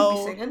ghost,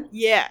 you'd be singing.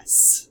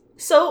 Yes.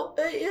 So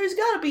there's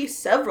got to be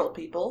several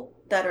people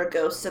that are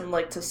ghosts and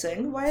like to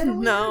sing. Why don't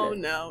we No. heard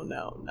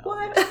it?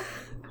 Why?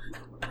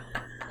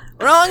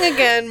 Wrong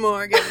again,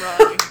 Morgan.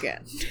 Wrong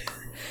again.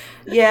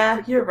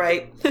 Yeah, you're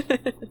right.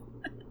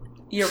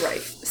 You're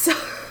right.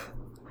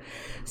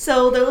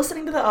 So they're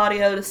listening to the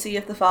audio to see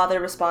if the father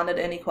responded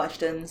to any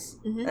questions,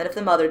 Mhm. and if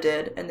the mother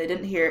did, and they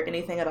didn't hear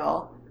anything at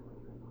all.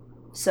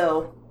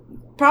 So,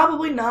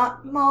 probably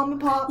not Mom and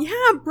Pop.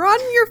 Yeah,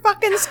 broaden your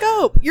fucking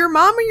scope. Your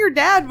mom or your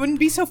dad wouldn't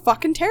be so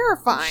fucking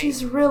terrifying.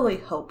 She's really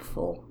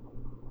hopeful.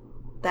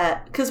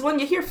 That, because when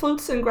you hear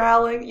flutes and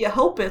growling, you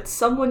hope it's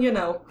someone you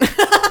know.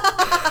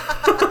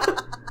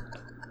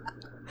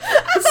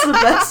 That's the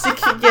best you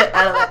can get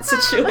out of that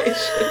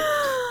situation.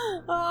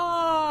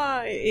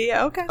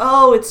 Yeah, okay.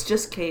 Oh, it's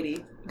just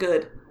Katie.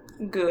 Good.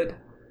 You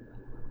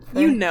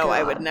Thank know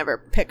I would God. never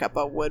pick up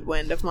a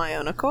woodwind of my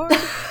own accord.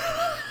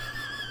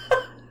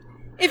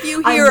 If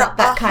you I'm hear not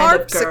that a kind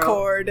of girl.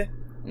 harpsichord,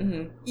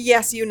 Mm-hmm.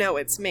 yes, you know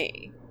it's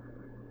me.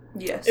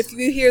 Yes. If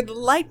you hear the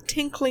light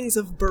tinklings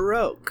of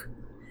Baroque,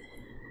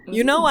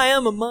 you know I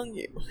am among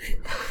you.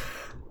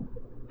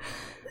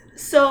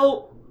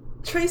 So,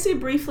 Tracy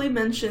briefly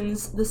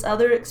mentions this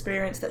other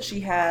experience that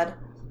she had,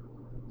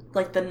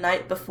 like the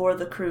night before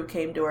the crew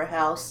came to her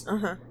house.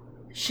 Uh-huh.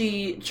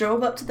 She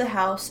drove up to the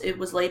house. It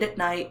was late at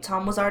night.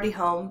 Tom was already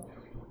home.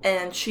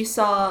 And she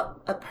saw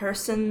a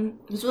person.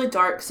 It was really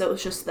dark, so it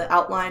was just the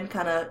outline,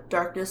 kind of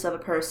darkness of a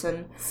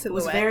person. It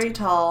was Silhouette. very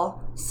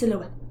tall.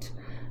 Silhouette.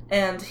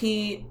 And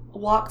he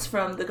walked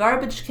from the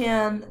garbage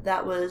can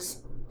that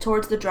was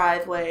towards the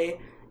driveway,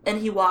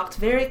 and he walked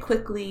very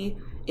quickly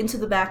into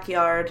the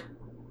backyard.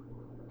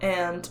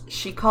 And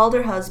she called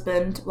her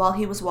husband while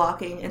he was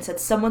walking and said,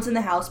 "Someone's in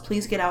the house,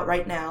 please get out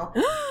right now."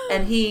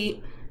 And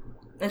she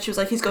was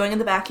like, "He's going in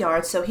the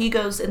backyard." So he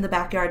goes in the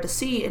backyard to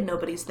see, and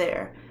nobody's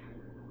there.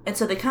 And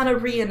so they kind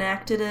of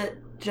reenacted it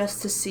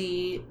just to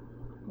see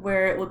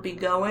where it would be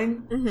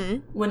going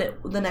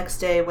Mm-hmm. the next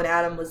day when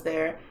Adam was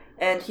there.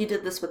 And he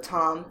did this with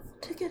Tom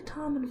to get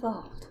Tom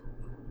involved.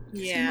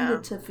 He Yeah.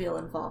 needed to feel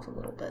involved a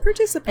little bit.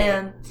 Participate.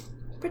 And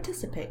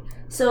participate.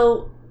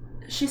 So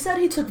she said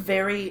he took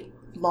very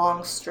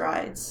long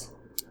strides.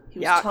 He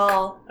was Yuck.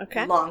 tall,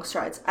 Okay. long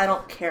strides. I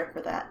don't care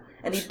for that.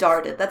 And he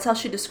darted. That's how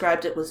she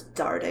described it, was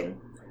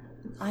darting.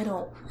 I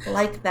don't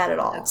like that at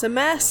all. That's a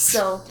mess.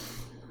 So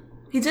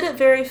he did it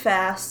very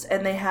fast,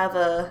 and they have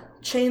a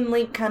chain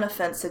link kind of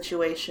fence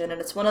situation,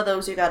 and it's one of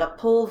those you gotta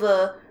pull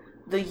the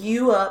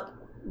U up,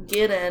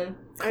 get in,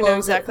 close I know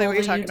exactly it, what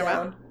you're pull the U talking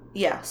about. down.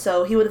 Yeah,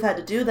 so he would have had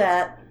to do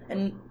that,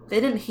 and they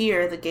didn't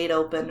hear the gate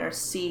open or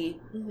see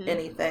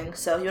anything,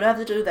 so he would have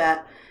to do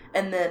that,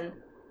 and then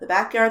the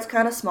backyard's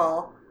kind of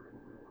small,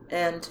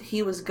 and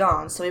he was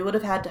gone, so he would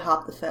have had to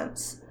hop the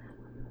fence.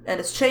 And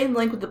it's chain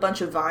link with a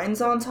bunch of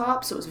vines on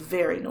top, so it was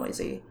very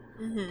noisy.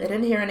 They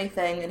didn't hear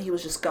anything, and he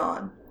was just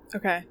gone.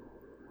 Okay.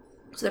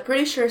 So they're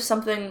pretty sure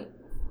something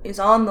is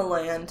on the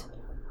land,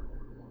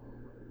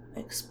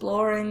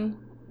 exploring,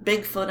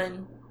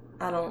 Bigfooting.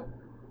 I don't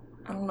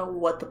know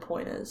what the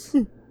point is.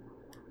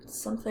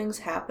 Something's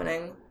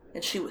happening,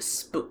 and she was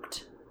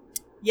spooked.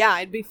 Yeah,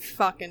 I'd be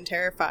fucking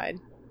terrified.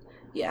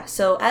 Yeah,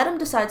 so Adam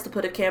decides to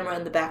put a camera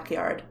in the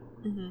backyard.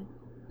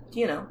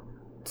 You know,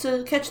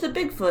 to catch the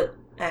Bigfoot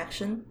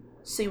action,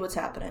 see what's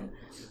happening.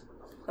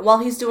 And while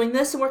he's doing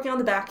this and working on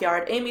the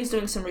backyard, Amy's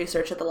doing some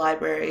research at the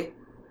library.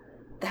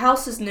 The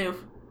house is new,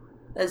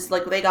 as,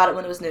 like, they got it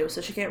when it was new, so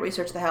she can't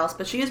research the house,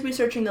 but she is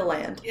researching the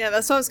land. Yeah,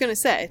 that's what I was gonna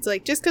say. It's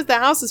like, just because the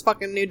house is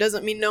fucking new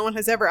doesn't mean no one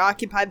has ever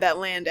occupied that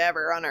land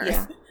ever on Earth.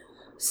 Yeah.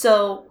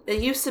 So,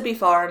 it used to be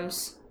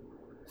farms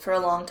for a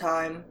long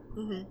time.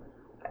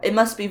 It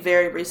must be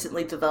very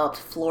recently developed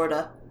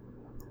Florida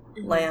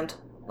land.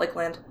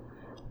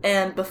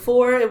 And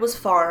before it was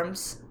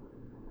farms,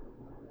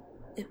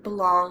 it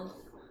belonged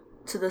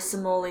to the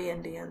Somali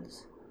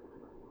Indians.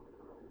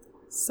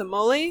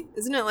 Somali?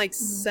 Isn't it like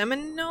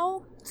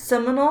Seminole?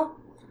 Seminole?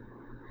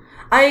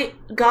 I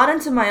got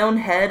into my own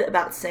head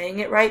about saying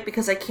it right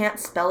because I can't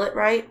spell it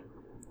right.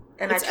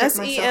 And It's I tripped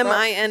myself up.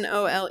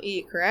 Seminole,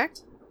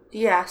 correct?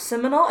 Yeah,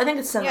 Seminole? I think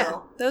it's Seminole.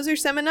 Yeah, those are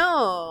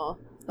Seminole.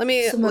 Let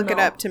me look it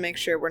up to make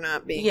sure we're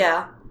not being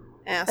assholes.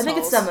 I think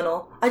it's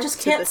Seminole. I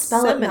just can't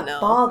spell it, and that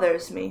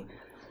bothers me.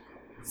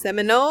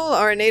 Seminole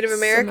are Native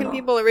American Seminole.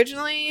 people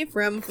originally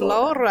from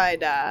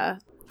Florida.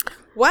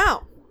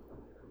 Wow.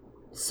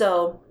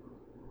 So,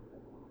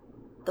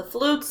 the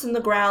flutes and the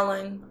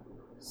growling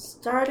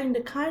starting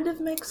to kind of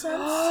make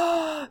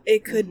sense.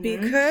 It could be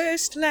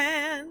cursed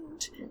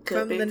land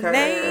from the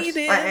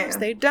natives.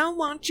 They don't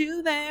want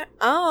you there.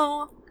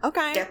 Oh,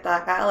 okay. Get the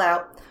hell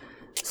out.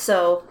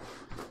 So,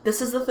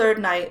 this is the third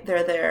night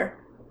they're there,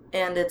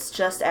 and it's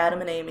just Adam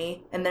and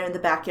Amy, and they're in the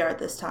backyard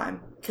this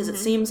time. Because it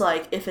seems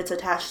like if it's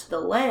attached to the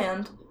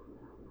land,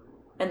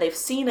 and they've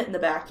seen it in the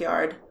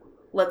backyard,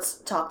 let's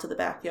talk to the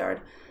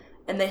backyard.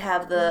 And they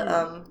have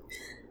the,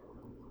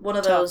 one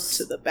of those... Talk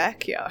to the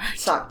backyard.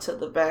 Talk to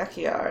the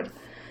backyard.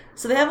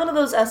 So they have one of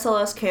those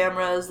SLS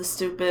cameras, the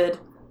stupid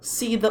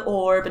see the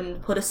orb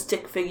and put a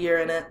stick figure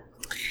in it.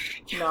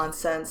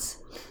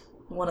 Nonsense.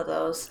 One of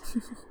those.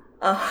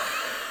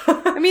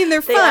 I mean,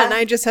 they're fun.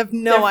 I just have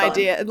no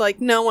idea. Like,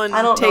 no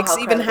one takes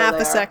even half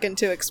a second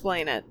to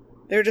explain it.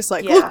 They're just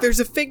like, look, there's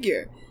a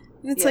figure.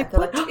 And it's like,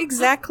 what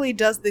exactly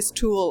does this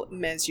tool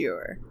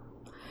measure?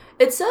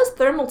 It says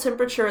thermal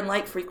temperature and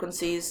light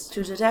frequencies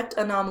to detect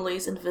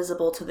anomalies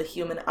invisible to the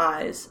human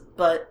eyes.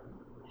 But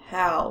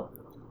how?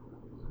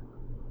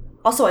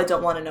 Also, I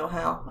don't want to know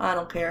how. I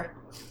don't care.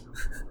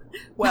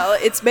 Well,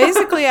 it's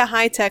basically a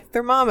high-tech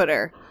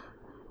thermometer.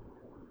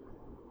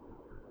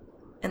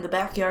 And the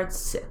backyard's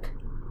sick.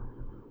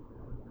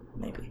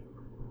 Maybe.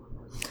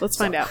 Let's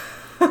find out.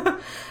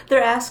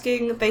 They're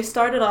asking, they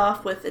started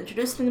off with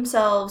introducing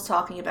themselves,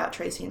 talking about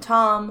Tracy and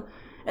Tom,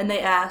 and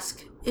they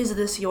ask, is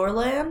this your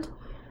land?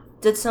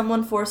 Did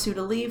someone force you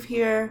to leave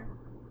here?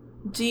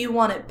 Do you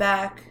want it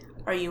back?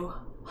 Are you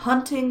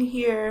hunting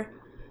here?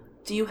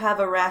 Do you have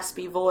a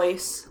raspy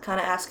voice? Kind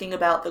of asking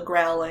about the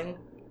growling.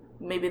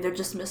 Maybe they're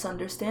just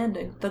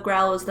misunderstanding. The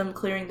growl is them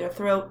clearing their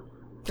throat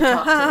to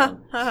talk to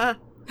them.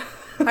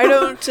 I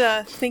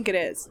don't think it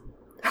is.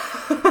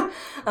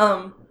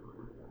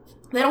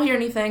 They don't hear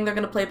anything. They're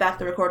going to play back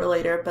the recorder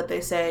later, but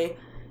they say,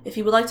 if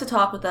you would like to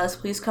talk with us,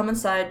 please come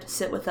inside,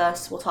 sit with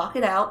us. We'll talk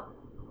it out.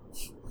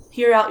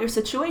 Hear out your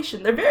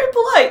situation. They're very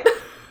polite.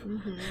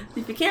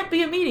 If you can't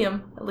be a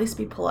medium, at least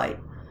be polite.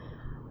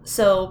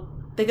 So,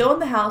 they go in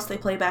the house, they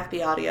play back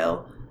the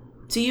audio.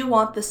 Do you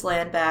want this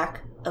land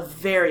back? A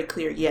very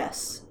clear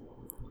yes.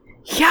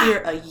 Yeah.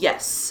 Clear a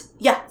yes.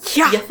 Yeah.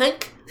 Yeah. You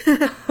think?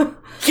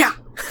 Yeah.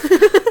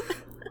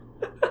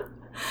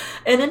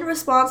 And in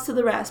response to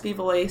the raspy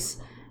voice,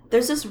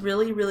 there's this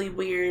really, really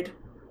weird,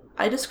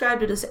 I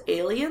described it as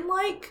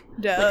alien-like.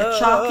 Like a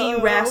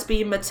chalky,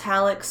 raspy,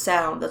 metallic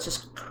sound that's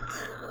just...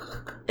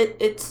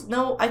 It's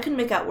no, I couldn't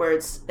make out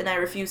words, and I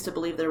refuse to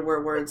believe there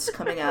were words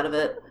coming out of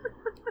it.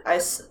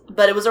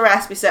 But it was a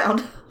raspy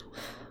sound.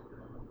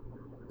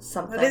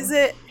 Something. What is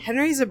it?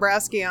 Henry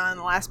Zabrowski on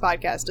the last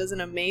podcast does an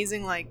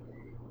amazing, like,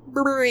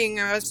 bring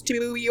us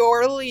to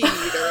your leader.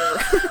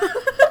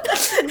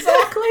 That's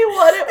exactly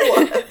what it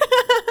was.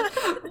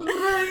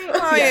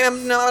 I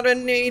am not a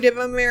Native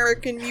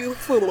American, you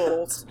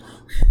fools.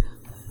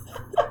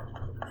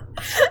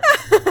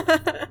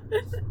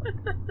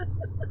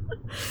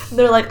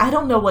 They're like, I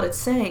don't know what it's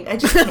saying. I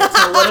just can't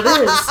tell what it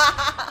is.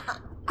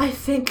 I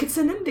think it's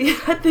an Indian.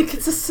 I think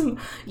it's a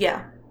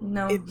yeah.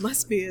 No. It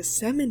must be a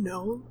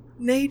Seminole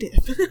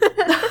native.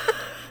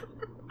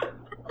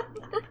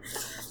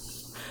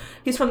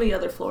 He's from the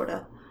other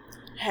Florida.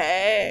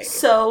 Hey.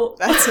 So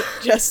That's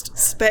just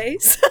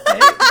space.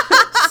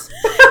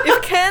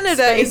 If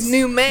Canada is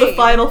New Maine, the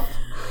final...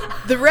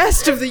 the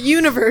rest of the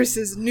universe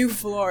is New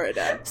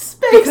Florida.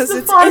 Space, because the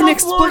it's final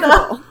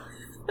inexplicable.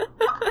 Florida.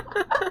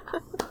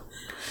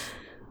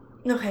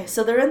 Okay,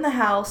 so they're in the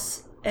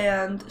house,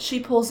 and she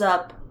pulls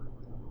up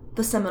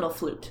the Seminole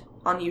Flute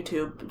on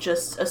YouTube,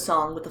 just a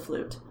song with the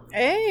flute.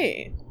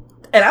 Hey.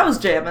 And I was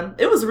jamming.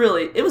 It was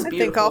beautiful. I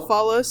think I'll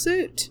follow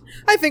suit.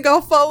 I think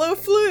I'll follow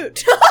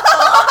flute.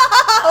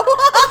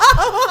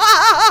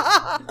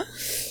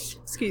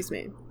 Excuse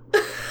me.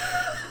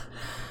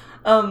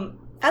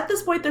 At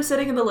this point, they're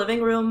sitting in the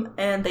living room,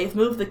 and they've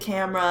moved the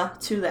camera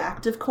to the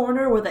active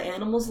corner where the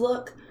animals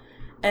look,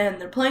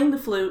 and they're playing the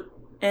flute,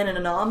 and an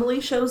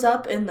anomaly shows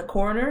up in the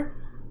corner,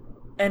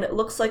 and it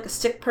looks like a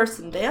sick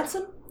person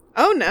dancing.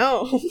 Oh,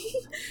 no.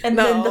 And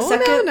then the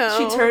second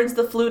she turns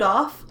the flute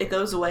off, it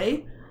goes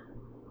away.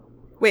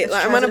 Wait,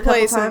 Let's I'm try going to it a couple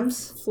play some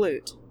times.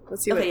 flute.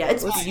 Let's see Okay, what... yeah,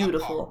 it's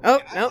beautiful.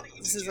 Oh, no.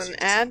 This is an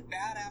ad?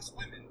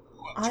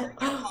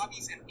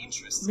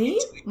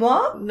 Me?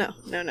 Moi? No.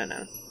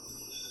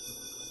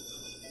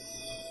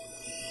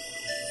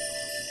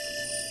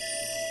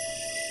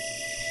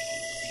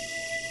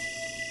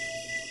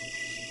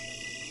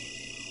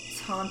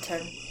 It's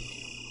haunting.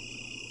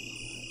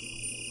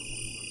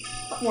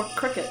 A lot more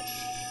cricket.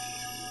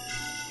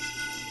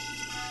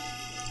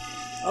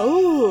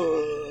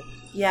 Oh.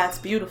 Yeah, it's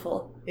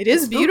beautiful. It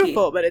is spooky.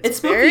 beautiful, but it's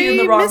spooky very in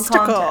the wrong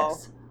mystical.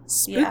 context.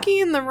 Spooky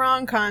in the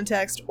wrong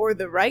context or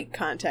the right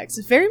context.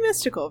 It's very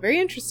mystical, very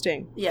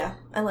interesting. Yeah,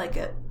 I like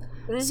it.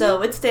 Mm-hmm.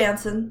 So it's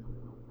dancing,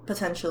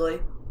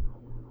 potentially.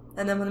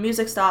 And then when the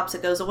music stops,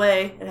 it goes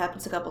away. It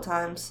happens a couple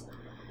times.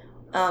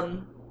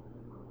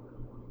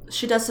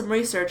 She does some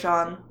research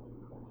on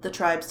the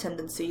tribe's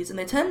tendencies, and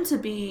they tend to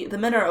be... The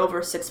men are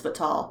over 6 foot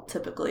tall,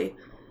 typically,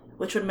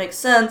 which would make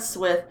sense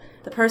with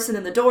the person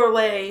in the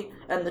doorway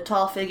and the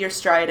tall figure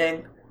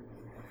striding.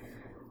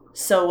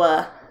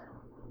 So,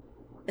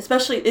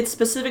 especially, it's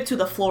specific to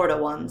the Florida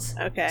ones.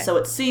 Okay. So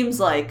it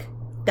seems like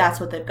that's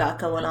what they've got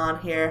going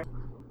on here.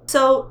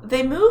 So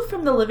they move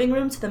from the living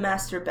room to the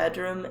master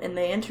bedroom, and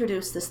they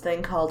introduce this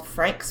thing called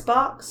Frank's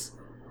Box.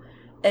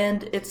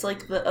 And it's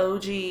like the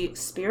OG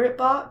spirit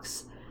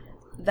box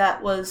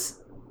that was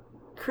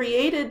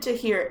created to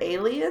hear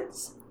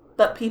aliens,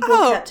 but people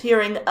kept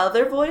hearing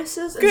other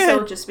voices, and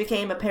so it just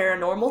became a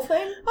paranormal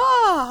thing.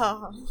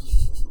 Oh.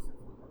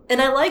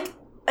 And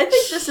I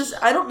think this is,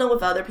 I don't know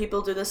if other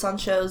people do this on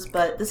shows,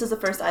 but this is the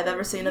first I've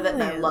ever seen of it,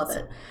 and I love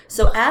it.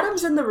 So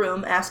Adam's in the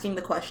room asking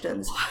the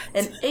questions,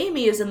 and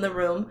Amy is in the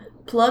room,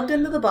 plugged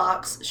into the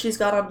box. She's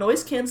got on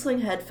noise-canceling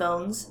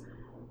headphones,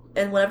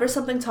 and whenever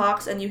something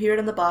talks and you hear it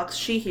in the box,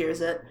 she hears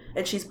it,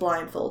 and she's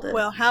blindfolded.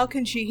 Well, how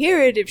can she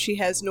hear it if she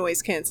has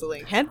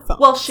noise-canceling headphones?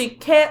 Well, she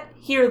can't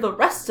hear the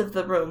rest of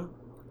the room.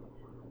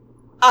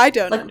 I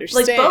don't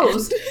understand. Like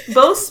Bose.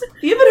 Bose,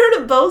 you haven't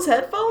heard of Bose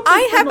headphones?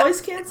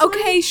 Noise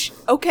canceling?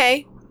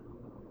 Okay.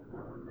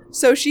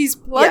 So she's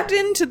plugged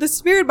into the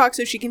spirit box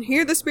so she can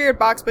hear the spirit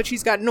box, but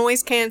she's got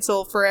noise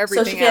cancel for everything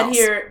else. So she can't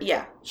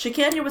hear, she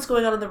can't hear what's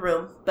going on in the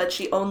room, but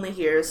she only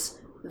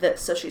hears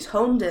this. So she's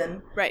honed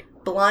in, right?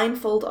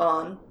 Blindfold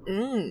on.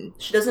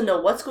 She doesn't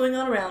know what's going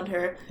on around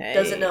her,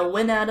 doesn't know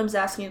when Adam's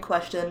asking a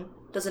question,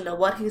 doesn't know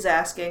what he's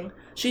asking.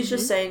 She's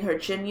just saying her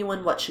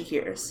genuine what she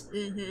hears,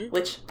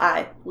 which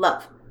I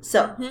love.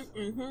 So,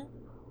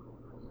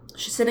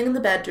 she's sitting in the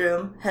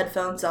bedroom,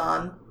 headphones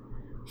on.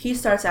 He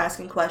starts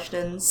asking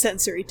questions.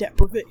 Sensory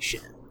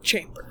deprivation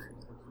chamber.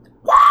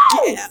 Wow!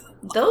 Yeah.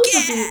 Those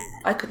would be...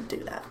 I couldn't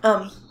do that.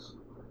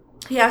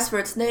 He asks for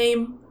its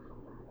name.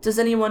 Does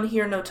anyone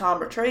here know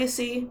Tom or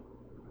Tracy?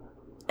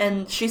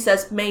 And she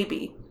says,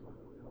 maybe.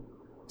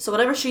 So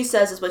whatever she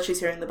says is what she's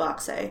hearing the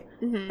box say.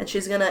 And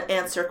she's gonna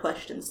answer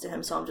questions to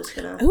him, so I'm just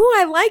gonna... Ooh,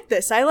 I like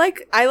this. I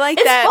like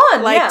it's that.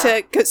 Fun,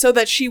 like so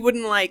that she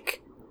wouldn't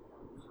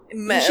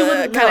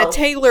kind of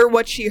tailor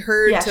what she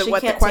heard to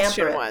what the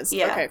question was.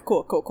 Yeah. Okay,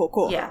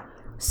 cool. Yeah.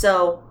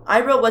 So I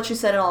wrote what she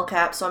said in all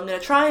caps, so I'm gonna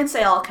try and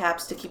say all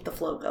caps to keep the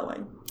flow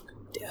going.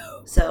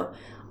 Dope. So,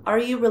 are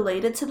you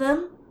related to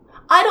them?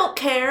 I don't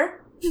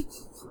care.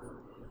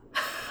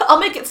 I'll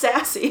make it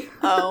sassy.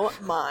 Oh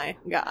my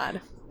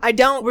god. I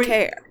don't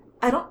care.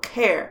 I don't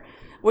care.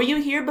 Were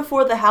you here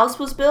before the house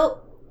was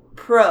built?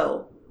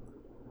 Pro.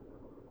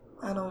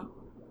 I don't...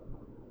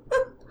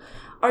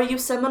 Are you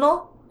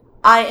Seminole?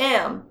 I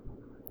am.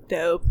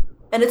 Dope.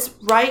 And it's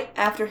right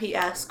after he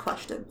asks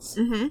questions.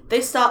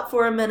 They stop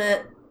for a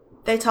minute.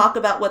 They talk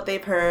about what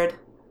they've heard.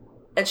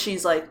 And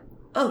she's like,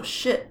 oh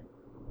shit.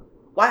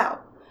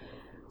 Wow.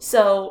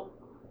 So,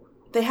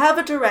 they have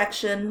a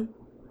direction.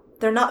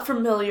 They're not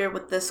familiar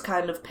with this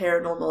kind of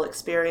paranormal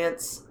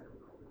experience.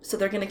 So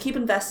they're going to keep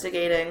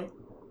investigating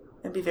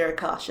and be very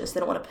cautious. They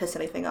don't want to piss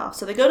anything off.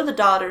 So they go to the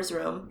daughter's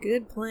room.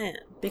 Good plan.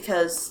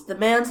 Because the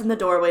man's in the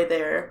doorway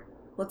there.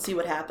 Let's see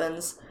what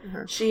happens.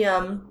 She,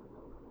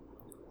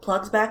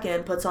 plugs back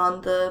in, puts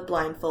on the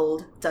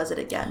blindfold, does it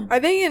again. Are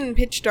they in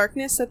pitch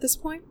darkness at this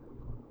point?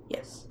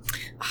 Yes.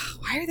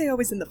 Why are they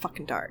always in the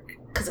fucking dark?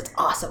 Because it's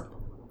awesome.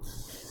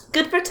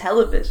 good for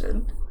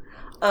television.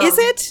 Is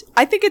it?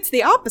 I think it's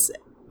the opposite.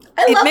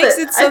 I love It makes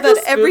it so I feel that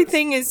spooked.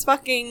 everything is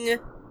fucking,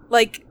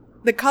 like,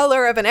 the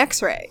color of an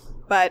X-ray.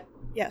 But,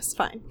 yes,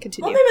 fine.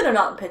 Continue. Well, maybe they're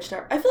not in pitch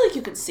dark. I feel like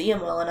you could see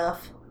them well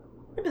enough.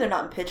 Maybe they're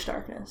not in pitch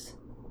darkness.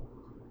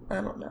 I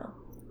don't know.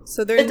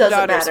 So they're It in the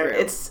doesn't daughter's matter. room.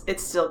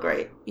 It's still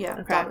great. Yeah,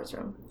 Okay. daughter's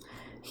room.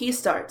 He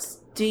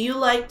starts. Do you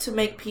like to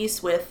make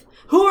peace with...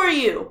 Who are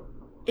you?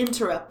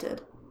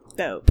 Interrupted.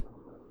 Dope.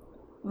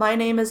 My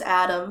name is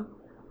Adam.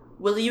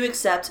 Will you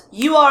accept?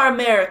 You are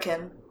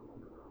American.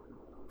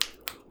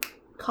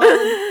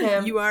 Calling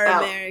him You are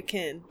out.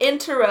 American.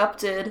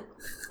 Interrupted.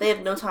 They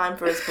have no time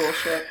for his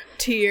bullshit.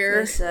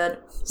 Tear. They said...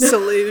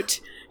 Salute.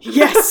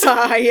 Yes,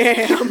 I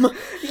am.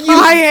 You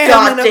I am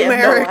an goddamn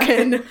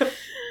American. know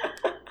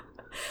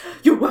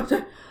You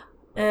what?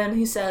 And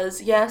he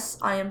says, yes,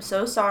 I am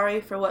so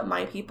sorry for what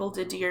my people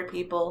did to your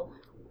people.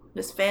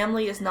 This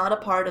family is not a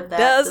part of that.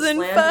 This Doesn't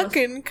land was-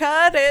 fucking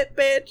cut it,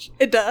 bitch.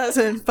 It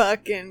doesn't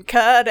fucking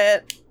cut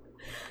it.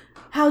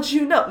 How'd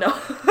you know? No.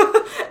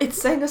 It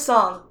sang a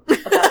song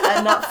about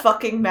that not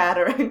fucking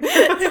mattering.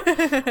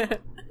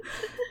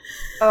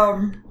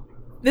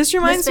 This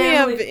reminds me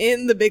family- of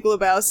in The Big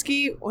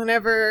Lebowski,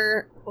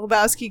 whenever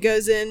Lebowski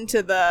goes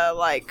into the,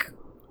 like,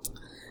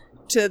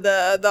 to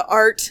the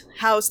art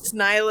house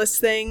nihilist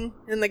thing,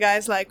 and the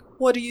guy's like,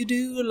 what do you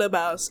do,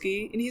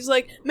 Lebowski? And he's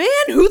like, man,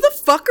 who the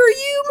fuck are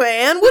you,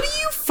 man? What do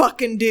you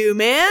fucking do,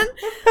 man?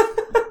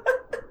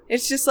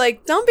 It's just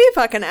like, don't be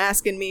fucking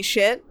asking me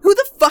shit. Who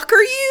the fuck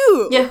are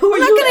you? Yeah, who are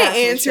I'm you not to gonna ask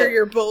me answer shit?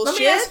 your bullshit. Let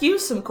me ask you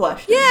some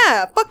questions.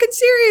 Yeah, fucking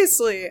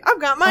seriously. I've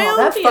got my Oh, own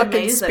that'd be fucking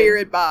amazing.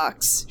 spirit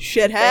box,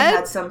 shithead. They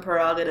had some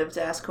prerogative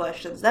to ask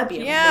questions. That'd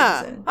be Yeah,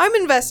 amazing. I'm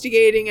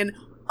investigating an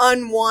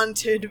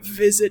unwanted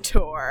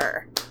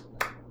visitor.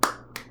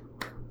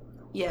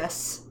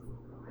 Yes.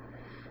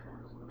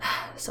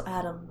 So,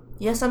 Adam,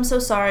 yes, I'm so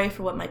sorry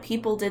for what my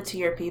people did to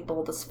your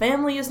people. This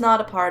family is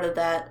not a part of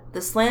that.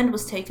 This land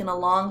was taken a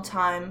long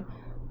time.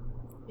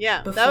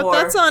 Yeah, Before-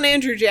 that's on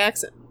Andrew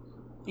Jackson.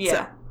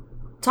 Yeah.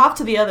 Talk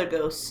to the other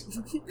ghosts.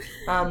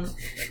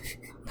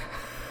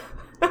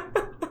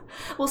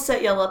 We'll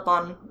set y'all up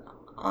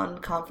on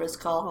conference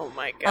call. Oh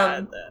my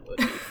god, that would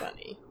be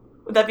funny.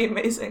 Would that be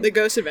amazing? The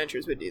Ghost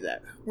Adventures would do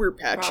that. We're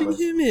patching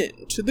Probably. him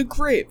in to the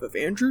grave of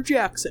Andrew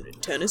Jackson in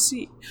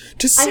Tennessee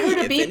to see I heard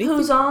a if beep anything...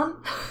 who's on.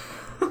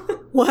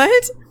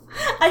 What?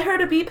 I heard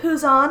a beep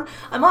who's on.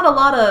 I'm on a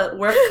lot of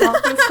work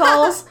conference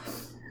calls.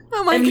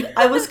 Oh my And god.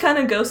 I was kind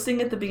of ghosting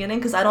at the beginning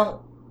because I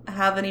don't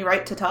have any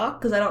right to talk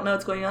because I don't know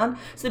what's going on.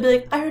 So they'd be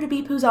like, I heard a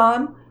beep who's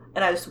on.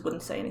 And I just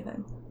wouldn't say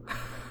anything.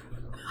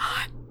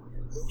 Not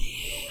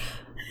me.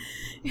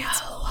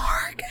 It's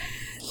Morgan.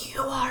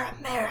 You are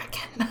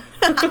American.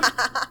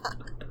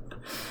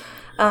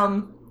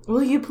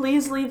 Will you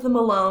please leave them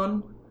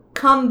alone?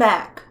 Come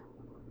back,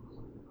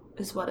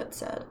 is what it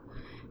said.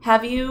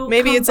 Have you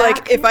Maybe come it's back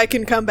like, if I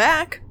can come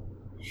back.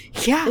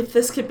 Yeah. if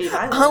this could be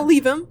violent. I'll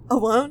leave him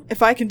alone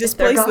if I can If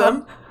they're displace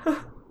them.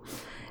 gone.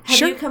 Have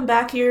Sure. you come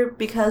back here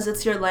because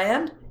it's your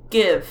land?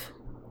 Give.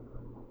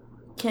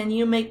 Can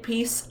you make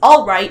peace?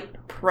 All right,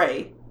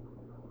 pray.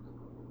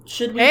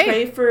 Should we Hey.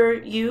 pray for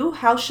you?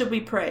 How should we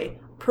pray?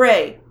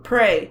 Pray,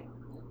 pray.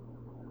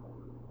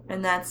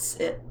 And that's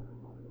it.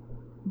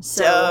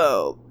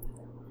 So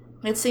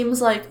Dope. it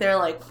seems like they're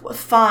like,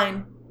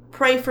 fine,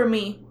 pray for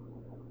me.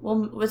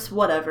 Well, it's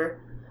whatever.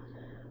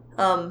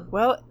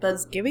 Well, But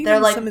it's giving they're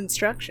them like- some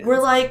instructions. We're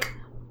like,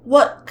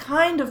 what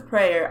kind of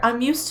prayer? I'm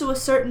used to a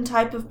certain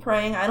type of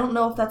praying. I don't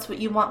know if that's what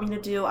you want me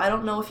to do. I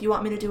don't know if you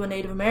want me to do a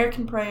Native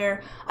American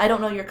prayer. I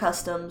don't know your I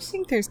customs.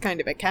 think there's kind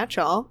of a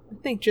catch-all. I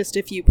think just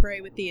if you pray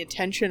with the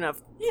intention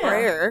of Yeah.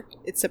 prayer,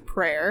 it's a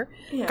prayer.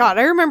 Yeah. God,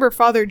 I remember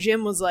Father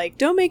Jim was like,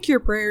 don't make your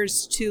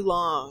prayers too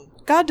long.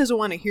 God doesn't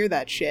want to hear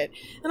that shit.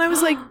 And I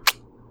was like,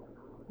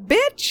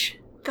 bitch,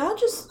 God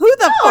just... who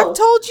the No. fuck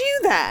told you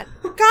that?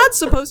 God's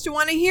supposed to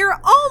want to hear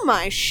all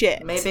my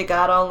shit. Maybe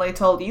God only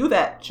told you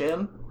that,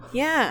 Jim.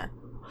 Yeah.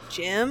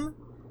 Jim?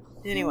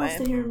 He Anyway. wants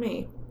to hear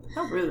me.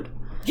 How rude.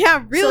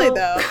 Yeah, really So-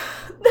 though.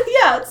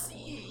 Yeah, it's,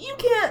 you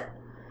can't...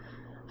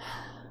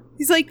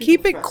 He's like, People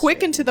keep it quick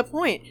frustrate and to the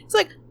point. It's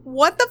like,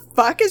 what the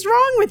fuck is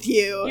wrong with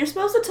you? You're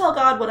supposed to tell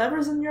God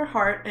whatever's in your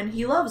heart, and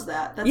he loves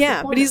that. That's the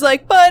Yeah, point but he's of it.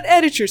 like, but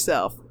edit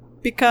yourself.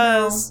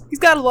 Because he's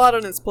got a lot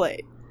on his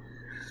plate.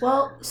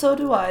 Well, so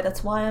do I.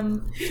 That's why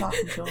I'm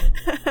talking to him.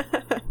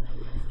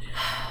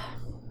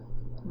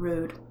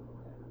 Rude.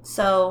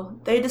 So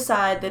they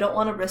decide they don't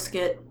want to risk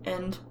it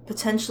and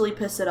potentially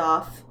piss it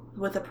off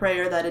with a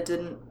prayer that it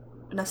didn't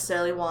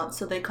necessarily want.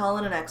 So they call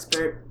in an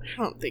expert.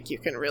 I don't think you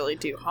can really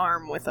do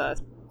harm with a...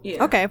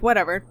 Yeah. Okay,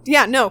 whatever.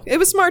 Yeah, no, it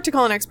was smart to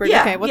call an expert.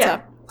 Yeah, Okay, what's yeah.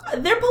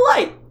 up? They're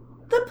polite.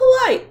 They're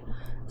polite.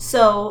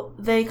 So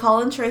they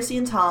call in Tracy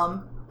and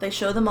Tom. They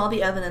show them all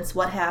the evidence,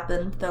 what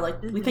happened. They're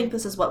like, we think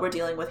this is what we're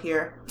dealing with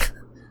here.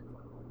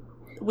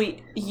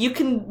 You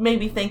can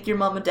maybe think your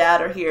mom and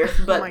dad are here,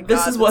 but Oh my this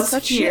God, is that's what's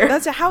such here. shit.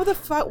 That's how the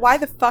fuck. Why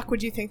the fuck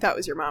would you think that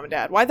was your mom and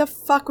dad? Why the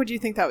fuck would you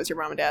think that was your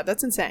mom and dad?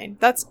 That's insane.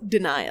 That's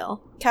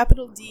denial.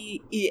 Capital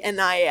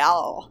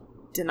DENIL.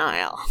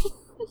 Denial.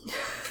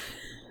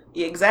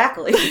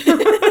 Exactly.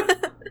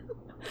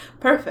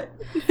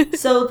 Perfect.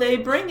 So they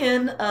bring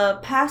in a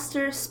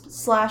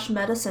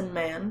pastor/medicine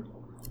man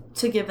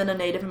to give in a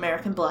Native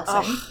American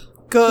blessing.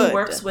 Good. Who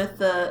works with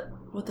the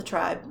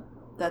tribe.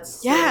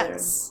 That's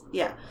yes.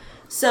 Yeah.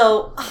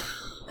 So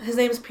his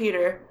name's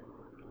Peter.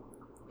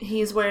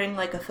 He's wearing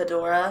like a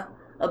fedora,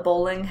 a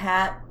bowling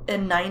hat,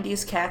 and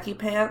 90s khaki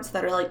pants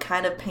that are like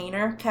kind of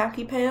painter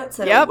khaki pants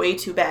that are way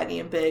too baggy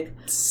and big.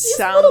 He's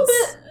a little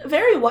bit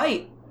very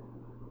white.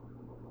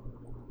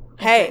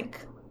 Hey,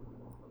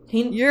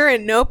 you're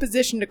in no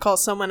position to call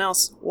someone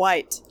else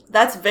white.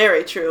 That's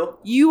very true.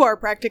 You are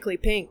practically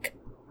pink.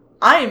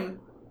 I'm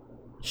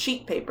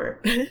sheet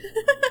paper.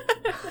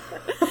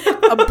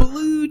 A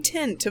blue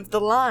tint of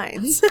the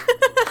lines.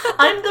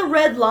 I'm the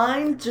red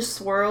line just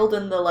swirled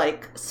in the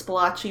like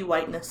splotchy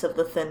whiteness of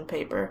the thin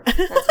paper.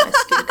 That's my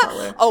skin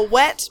color. A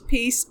wet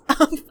piece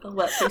of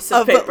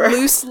paper.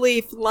 Loose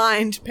leaf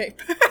lined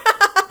paper.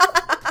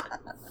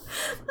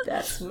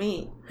 That's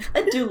me.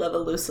 I do love a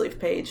loose leaf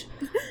page.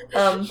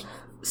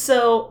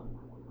 So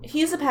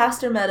he's a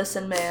pastor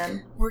medicine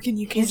man. Morgan,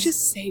 you can't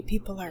just say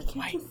people are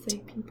white.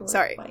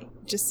 Sorry. White.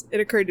 Just it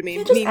occurred to me.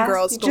 You can't Mean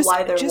Girls. Just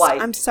why they're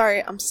white. I'm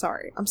sorry. I'm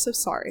so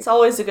sorry. It's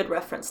always a good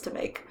reference to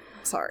make.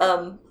 Sorry.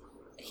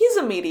 He's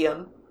a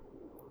medium.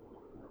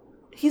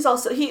 He's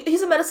also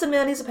he's a medicine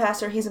man, he's a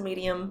pastor, he's a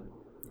medium.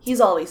 He's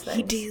all these things.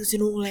 He deals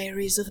in all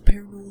areas of the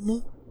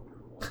paranormal.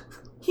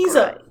 He's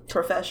a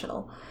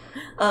professional.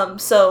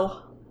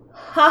 So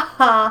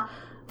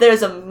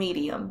there's a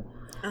medium.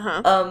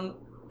 Uh-huh.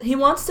 He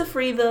wants to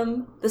free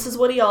them. This is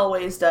what he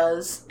always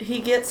does.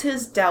 He gets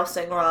his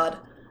dowsing rod,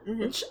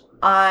 which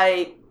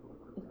I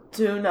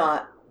do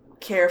not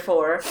care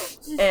for.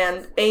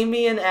 And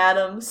Amy and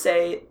Adam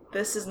say,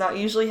 this is not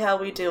usually how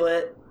we do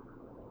it.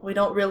 We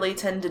don't really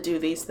tend to do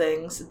these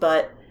things,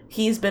 but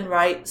he's been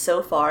right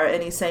so far,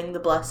 and he's saying the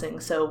blessing,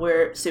 so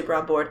we're super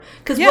on board.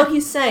 Because what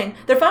he's saying,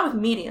 they're fine with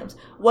mediums.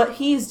 What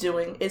he's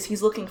doing is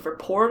he's looking for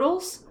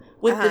portals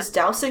with this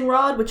dowsing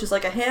rod, which is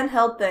like a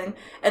handheld thing,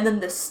 and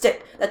then this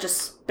stick that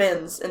just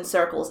spins in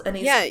circles, and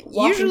he's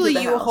usually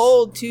you house.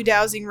 hold two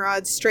dowsing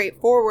rods straight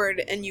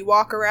forward, and you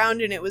walk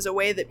around, and it was a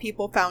way that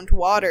people found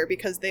water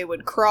because they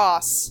would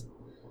cross.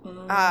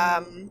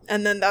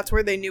 And then that's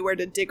where they knew where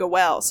to dig a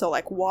well. So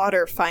like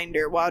water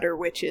finder, water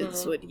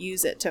witches would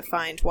use it to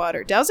find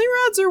water. Dowsing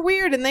rods are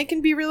weird, and they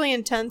can be really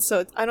intense,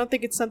 so I don't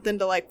think it's something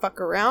to like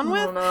fuck around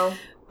with. I don't know.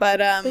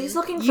 But he's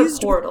looking for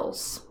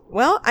portals.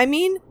 Well, I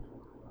mean,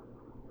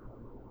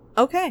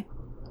 okay.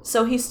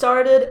 So he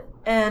started,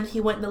 and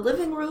he went in the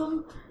living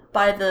room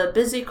by the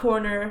busy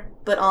corner,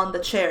 but on the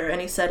chair,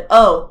 and he said,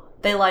 "Oh,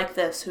 they like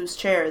this. Whose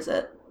chair is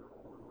it?"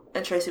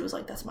 And Tracy was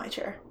like, "That's my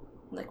chair."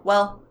 I'm like,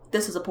 well,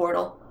 this is a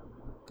portal.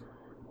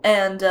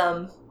 And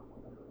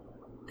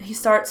he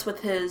starts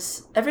with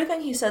everything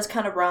he says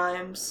kind of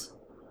rhymes.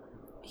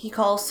 He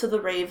calls to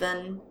the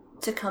raven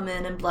to come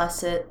in and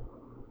bless it.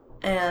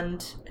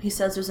 And he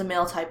says there's a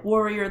male-type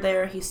warrior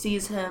there. He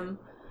sees him.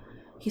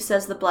 He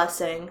says the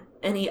blessing,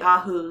 and he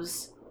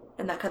ahus,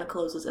 and that kind of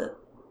closes it.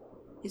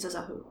 He says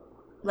ahu.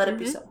 Let it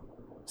be so.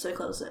 So he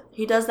closes it.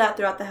 He does that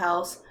throughout the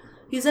house.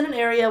 He's in an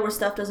area where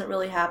stuff doesn't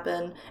really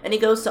happen, and he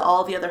goes to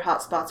all the other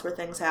hot spots where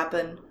things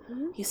happen.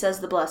 He says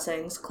the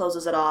blessings,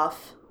 closes it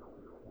off,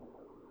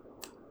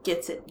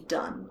 gets it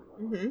done.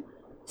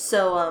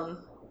 So,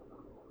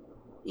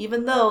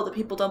 even though the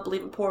people don't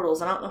believe in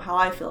portals, and I don't know how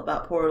I feel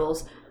about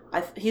portals,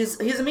 he's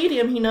a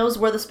medium, he knows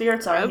where the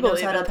spirits are, he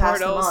knows how to pass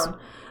them on.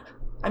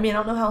 I mean, I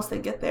don't know how else they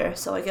get there,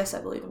 so I guess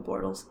I believe in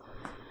portals.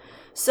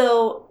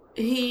 So,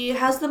 he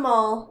has them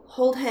all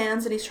hold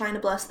hands, and he's trying to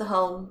bless the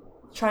home,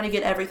 trying to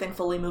get everything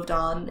fully moved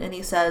on, and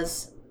he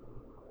says,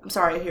 I'm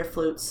sorry, I hear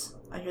flutes.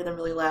 I hear them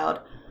really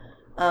loud.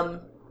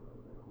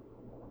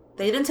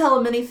 They didn't tell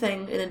him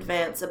anything in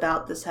advance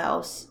about this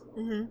house,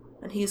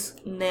 and he's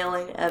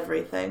nailing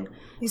everything.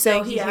 He's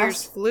saying he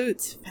hears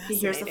flutes. He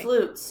hears the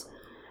flutes.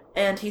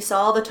 And he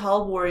saw the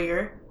tall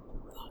warrior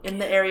in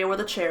the area where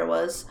the chair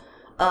was.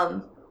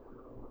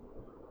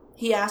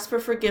 He asked for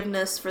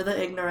forgiveness for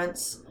the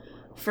ignorance,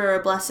 for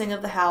a blessing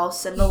of the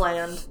house and the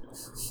land.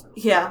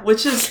 Yeah,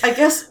 which is, I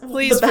guess,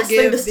 Please the best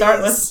thing to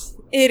start with.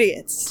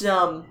 Idiots.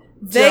 Dumb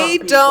They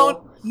people.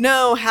 don't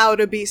know how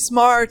to be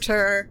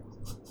smarter.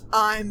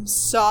 I'm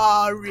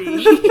sorry.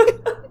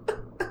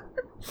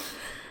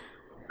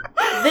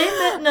 They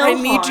meant no I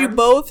harm. need you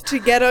both to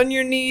get on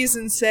your knees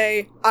and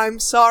say, I'm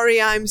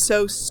sorry I'm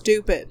so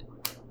stupid.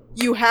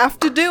 You have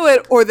to do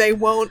it or they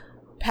won't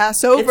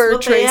pass over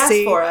It's what they asked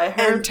Tracy for, I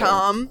heard and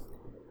Tom.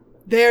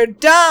 They're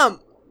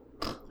dumb.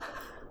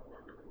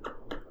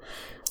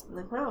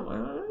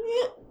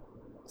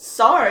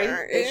 Sorry.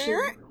 They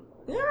should...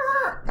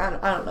 I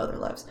don't know their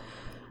lives.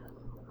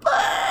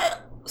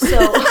 But...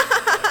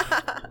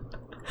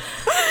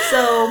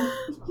 So,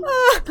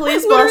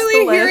 please bless literally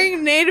the way.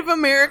 hearing Native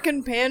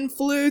American pan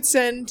flutes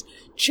and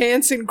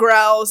chants and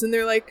growls, and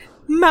they're like,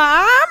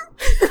 Mom?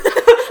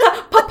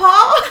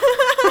 Papa?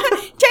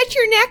 Touch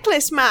your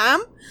necklace,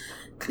 Mom.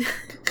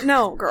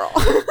 No, girl.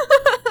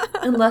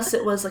 Unless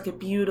it was like a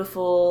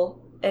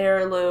beautiful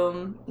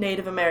heirloom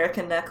Native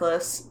American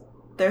necklace.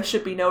 There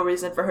should be no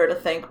reason for her to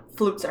think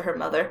flutes are her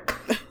mother.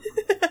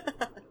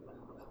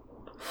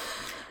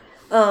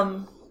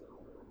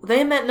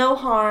 They meant no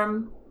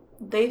harm.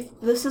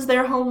 This is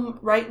their home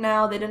right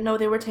now. They didn't know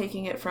they were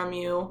taking it from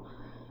you.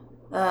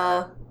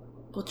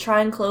 We'll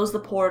try and close the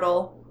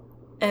portal.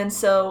 And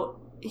so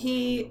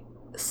he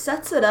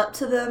sets it up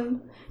to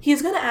them.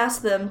 He's going to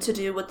ask them to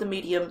do what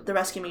the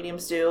rescue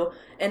mediums do,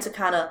 and to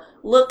kind of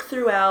look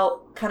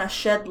throughout, kind of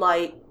shed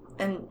light,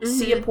 and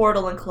see a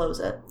portal and close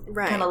it.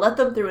 Right. Kind of let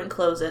them through and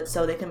close it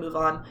so they can move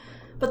on.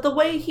 But the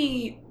way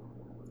he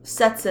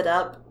sets it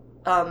up,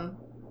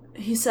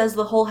 he says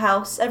the whole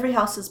house, every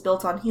house is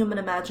built on human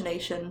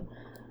imagination.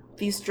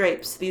 These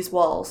drapes, these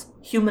walls,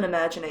 human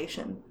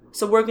imagination.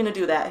 So we're going to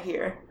do that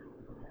here.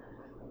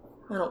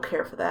 I don't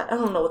care for that. I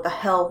don't know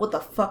what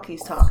the fuck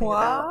he's talking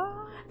about.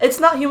 It's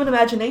not human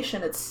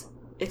imagination. It's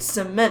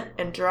cement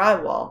and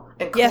drywall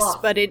and cloth. Yes,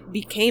 but it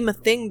became a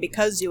thing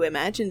because you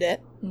imagined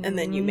it, and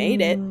then you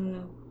made it.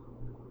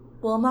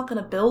 Well, I'm not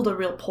going to build a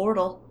real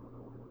portal.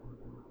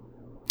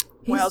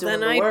 He's doing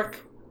the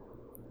work.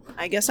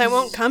 I guess I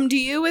won't come to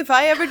you if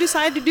I ever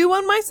decide to do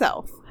one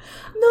myself.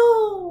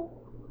 No.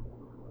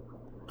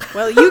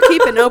 Well, you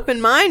keep an open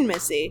mind,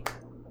 Missy,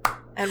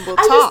 and we'll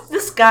talk.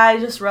 This guy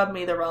just rubbed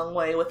me the wrong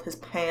way with his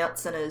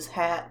pants and his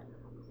hat.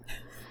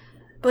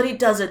 But he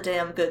does a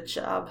damn good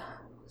job,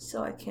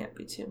 so I can't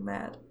be too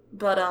mad.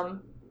 But,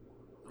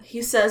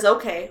 he says,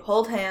 okay,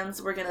 hold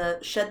hands, we're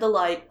gonna shed the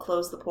light,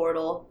 close the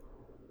portal.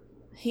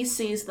 He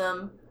sees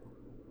them.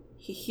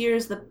 He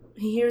hears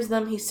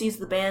them, he sees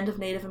the band of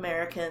Native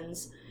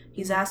Americans.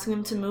 He's asking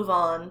them to move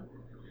on.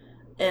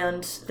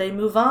 And they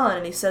move on,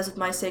 and he says, with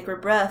my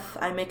sacred breath,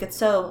 I make it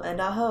so, and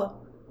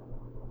aho.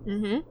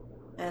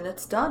 And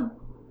it's done.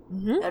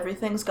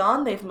 Everything's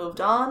gone, they've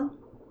moved on.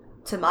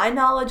 To my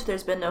knowledge,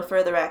 there's been no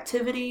further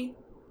activity.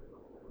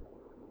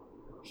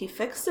 He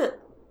fixed it.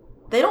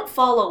 They don't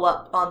follow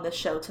up on this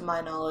show, to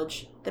my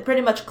knowledge. They pretty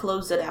much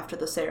closed it after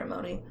the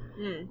ceremony.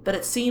 But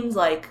it seems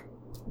like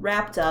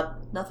wrapped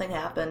up, nothing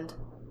happened.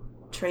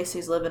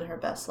 Tracy's living her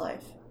best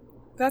life.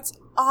 That's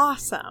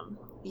awesome.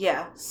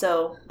 Yeah,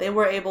 so they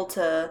were able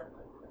to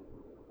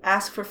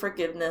ask for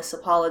forgiveness,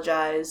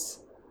 apologize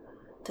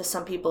to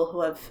some people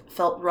who have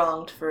felt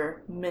wronged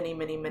for many,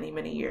 many, many,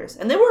 many years.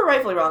 And they were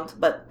rightfully wronged,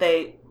 but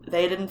they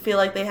didn't feel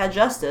like they had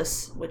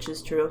justice, which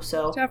is true,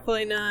 so...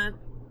 Definitely not.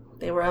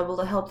 They were able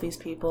to help these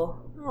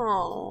people.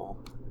 Oh,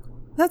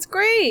 that's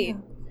great.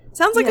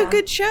 Sounds like a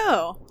good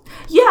show.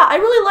 Yeah, I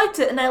really liked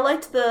it, and I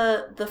liked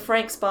the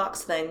Frank's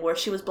box thing where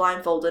she was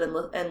blindfolded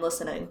and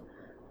listening.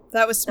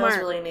 That was smart.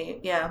 That was really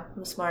neat. Yeah, it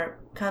was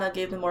smart. Kind of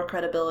gave me more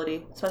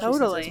credibility, especially since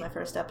it was my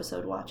first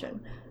episode watching.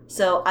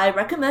 So I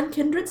recommend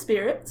Kindred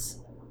Spirits.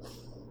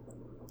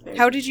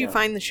 How did you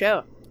find the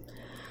show?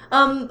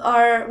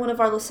 One of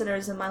our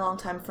listeners and my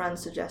longtime friend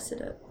suggested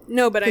it.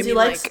 No, but I mean,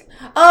 it's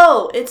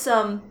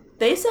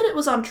they said it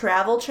was on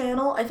Travel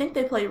Channel. I think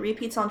they play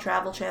repeats on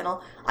Travel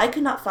Channel. I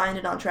could not find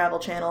it on Travel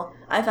Channel.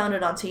 I found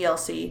it on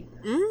TLC.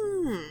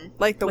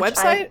 Like the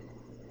website?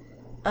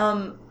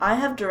 I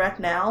have Direct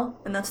Now,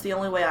 and that's the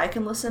only way I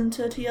can listen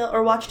to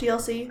or watch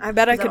TLC. I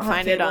bet I could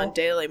find it on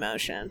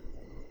Dailymotion.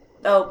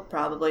 Oh,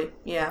 probably.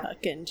 Yeah.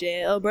 Fucking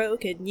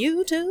jailbroken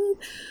YouTube.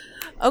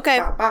 Okay.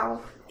 Bow,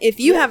 bow. If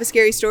you have a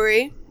scary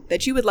story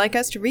that you would like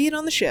us to read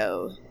on the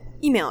show,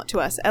 email it to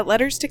us at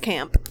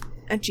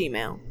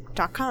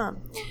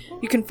letterstocamp@gmail.com.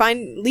 You can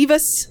leave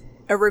us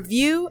a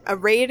review, a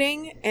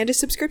rating, and a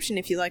subscription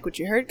if you like what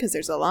you heard, because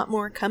there's a lot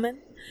more coming.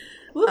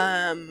 Whoop.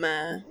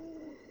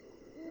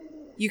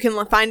 You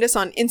can find us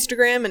on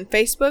Instagram and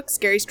Facebook,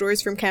 Scary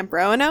Stories from Camp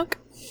Roanoke.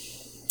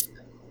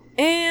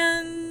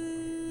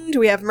 And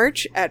we have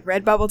merch at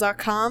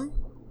redbubble.com.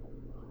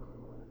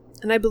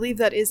 And I believe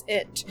that is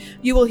it.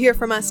 You will hear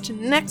from us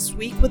next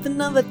week with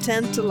another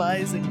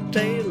tantalizing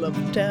tale of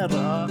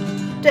terror.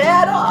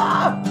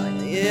 Terror!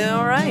 Yeah,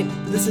 alright.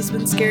 This has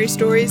been Scary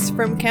Stories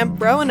from Camp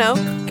Roanoke.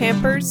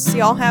 Campers,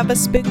 y'all have a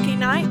spooky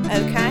night,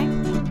 okay?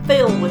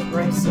 Filled with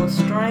restless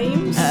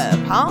dreams.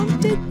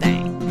 Haunted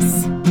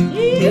things.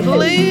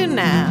 Toodaloo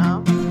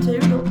now.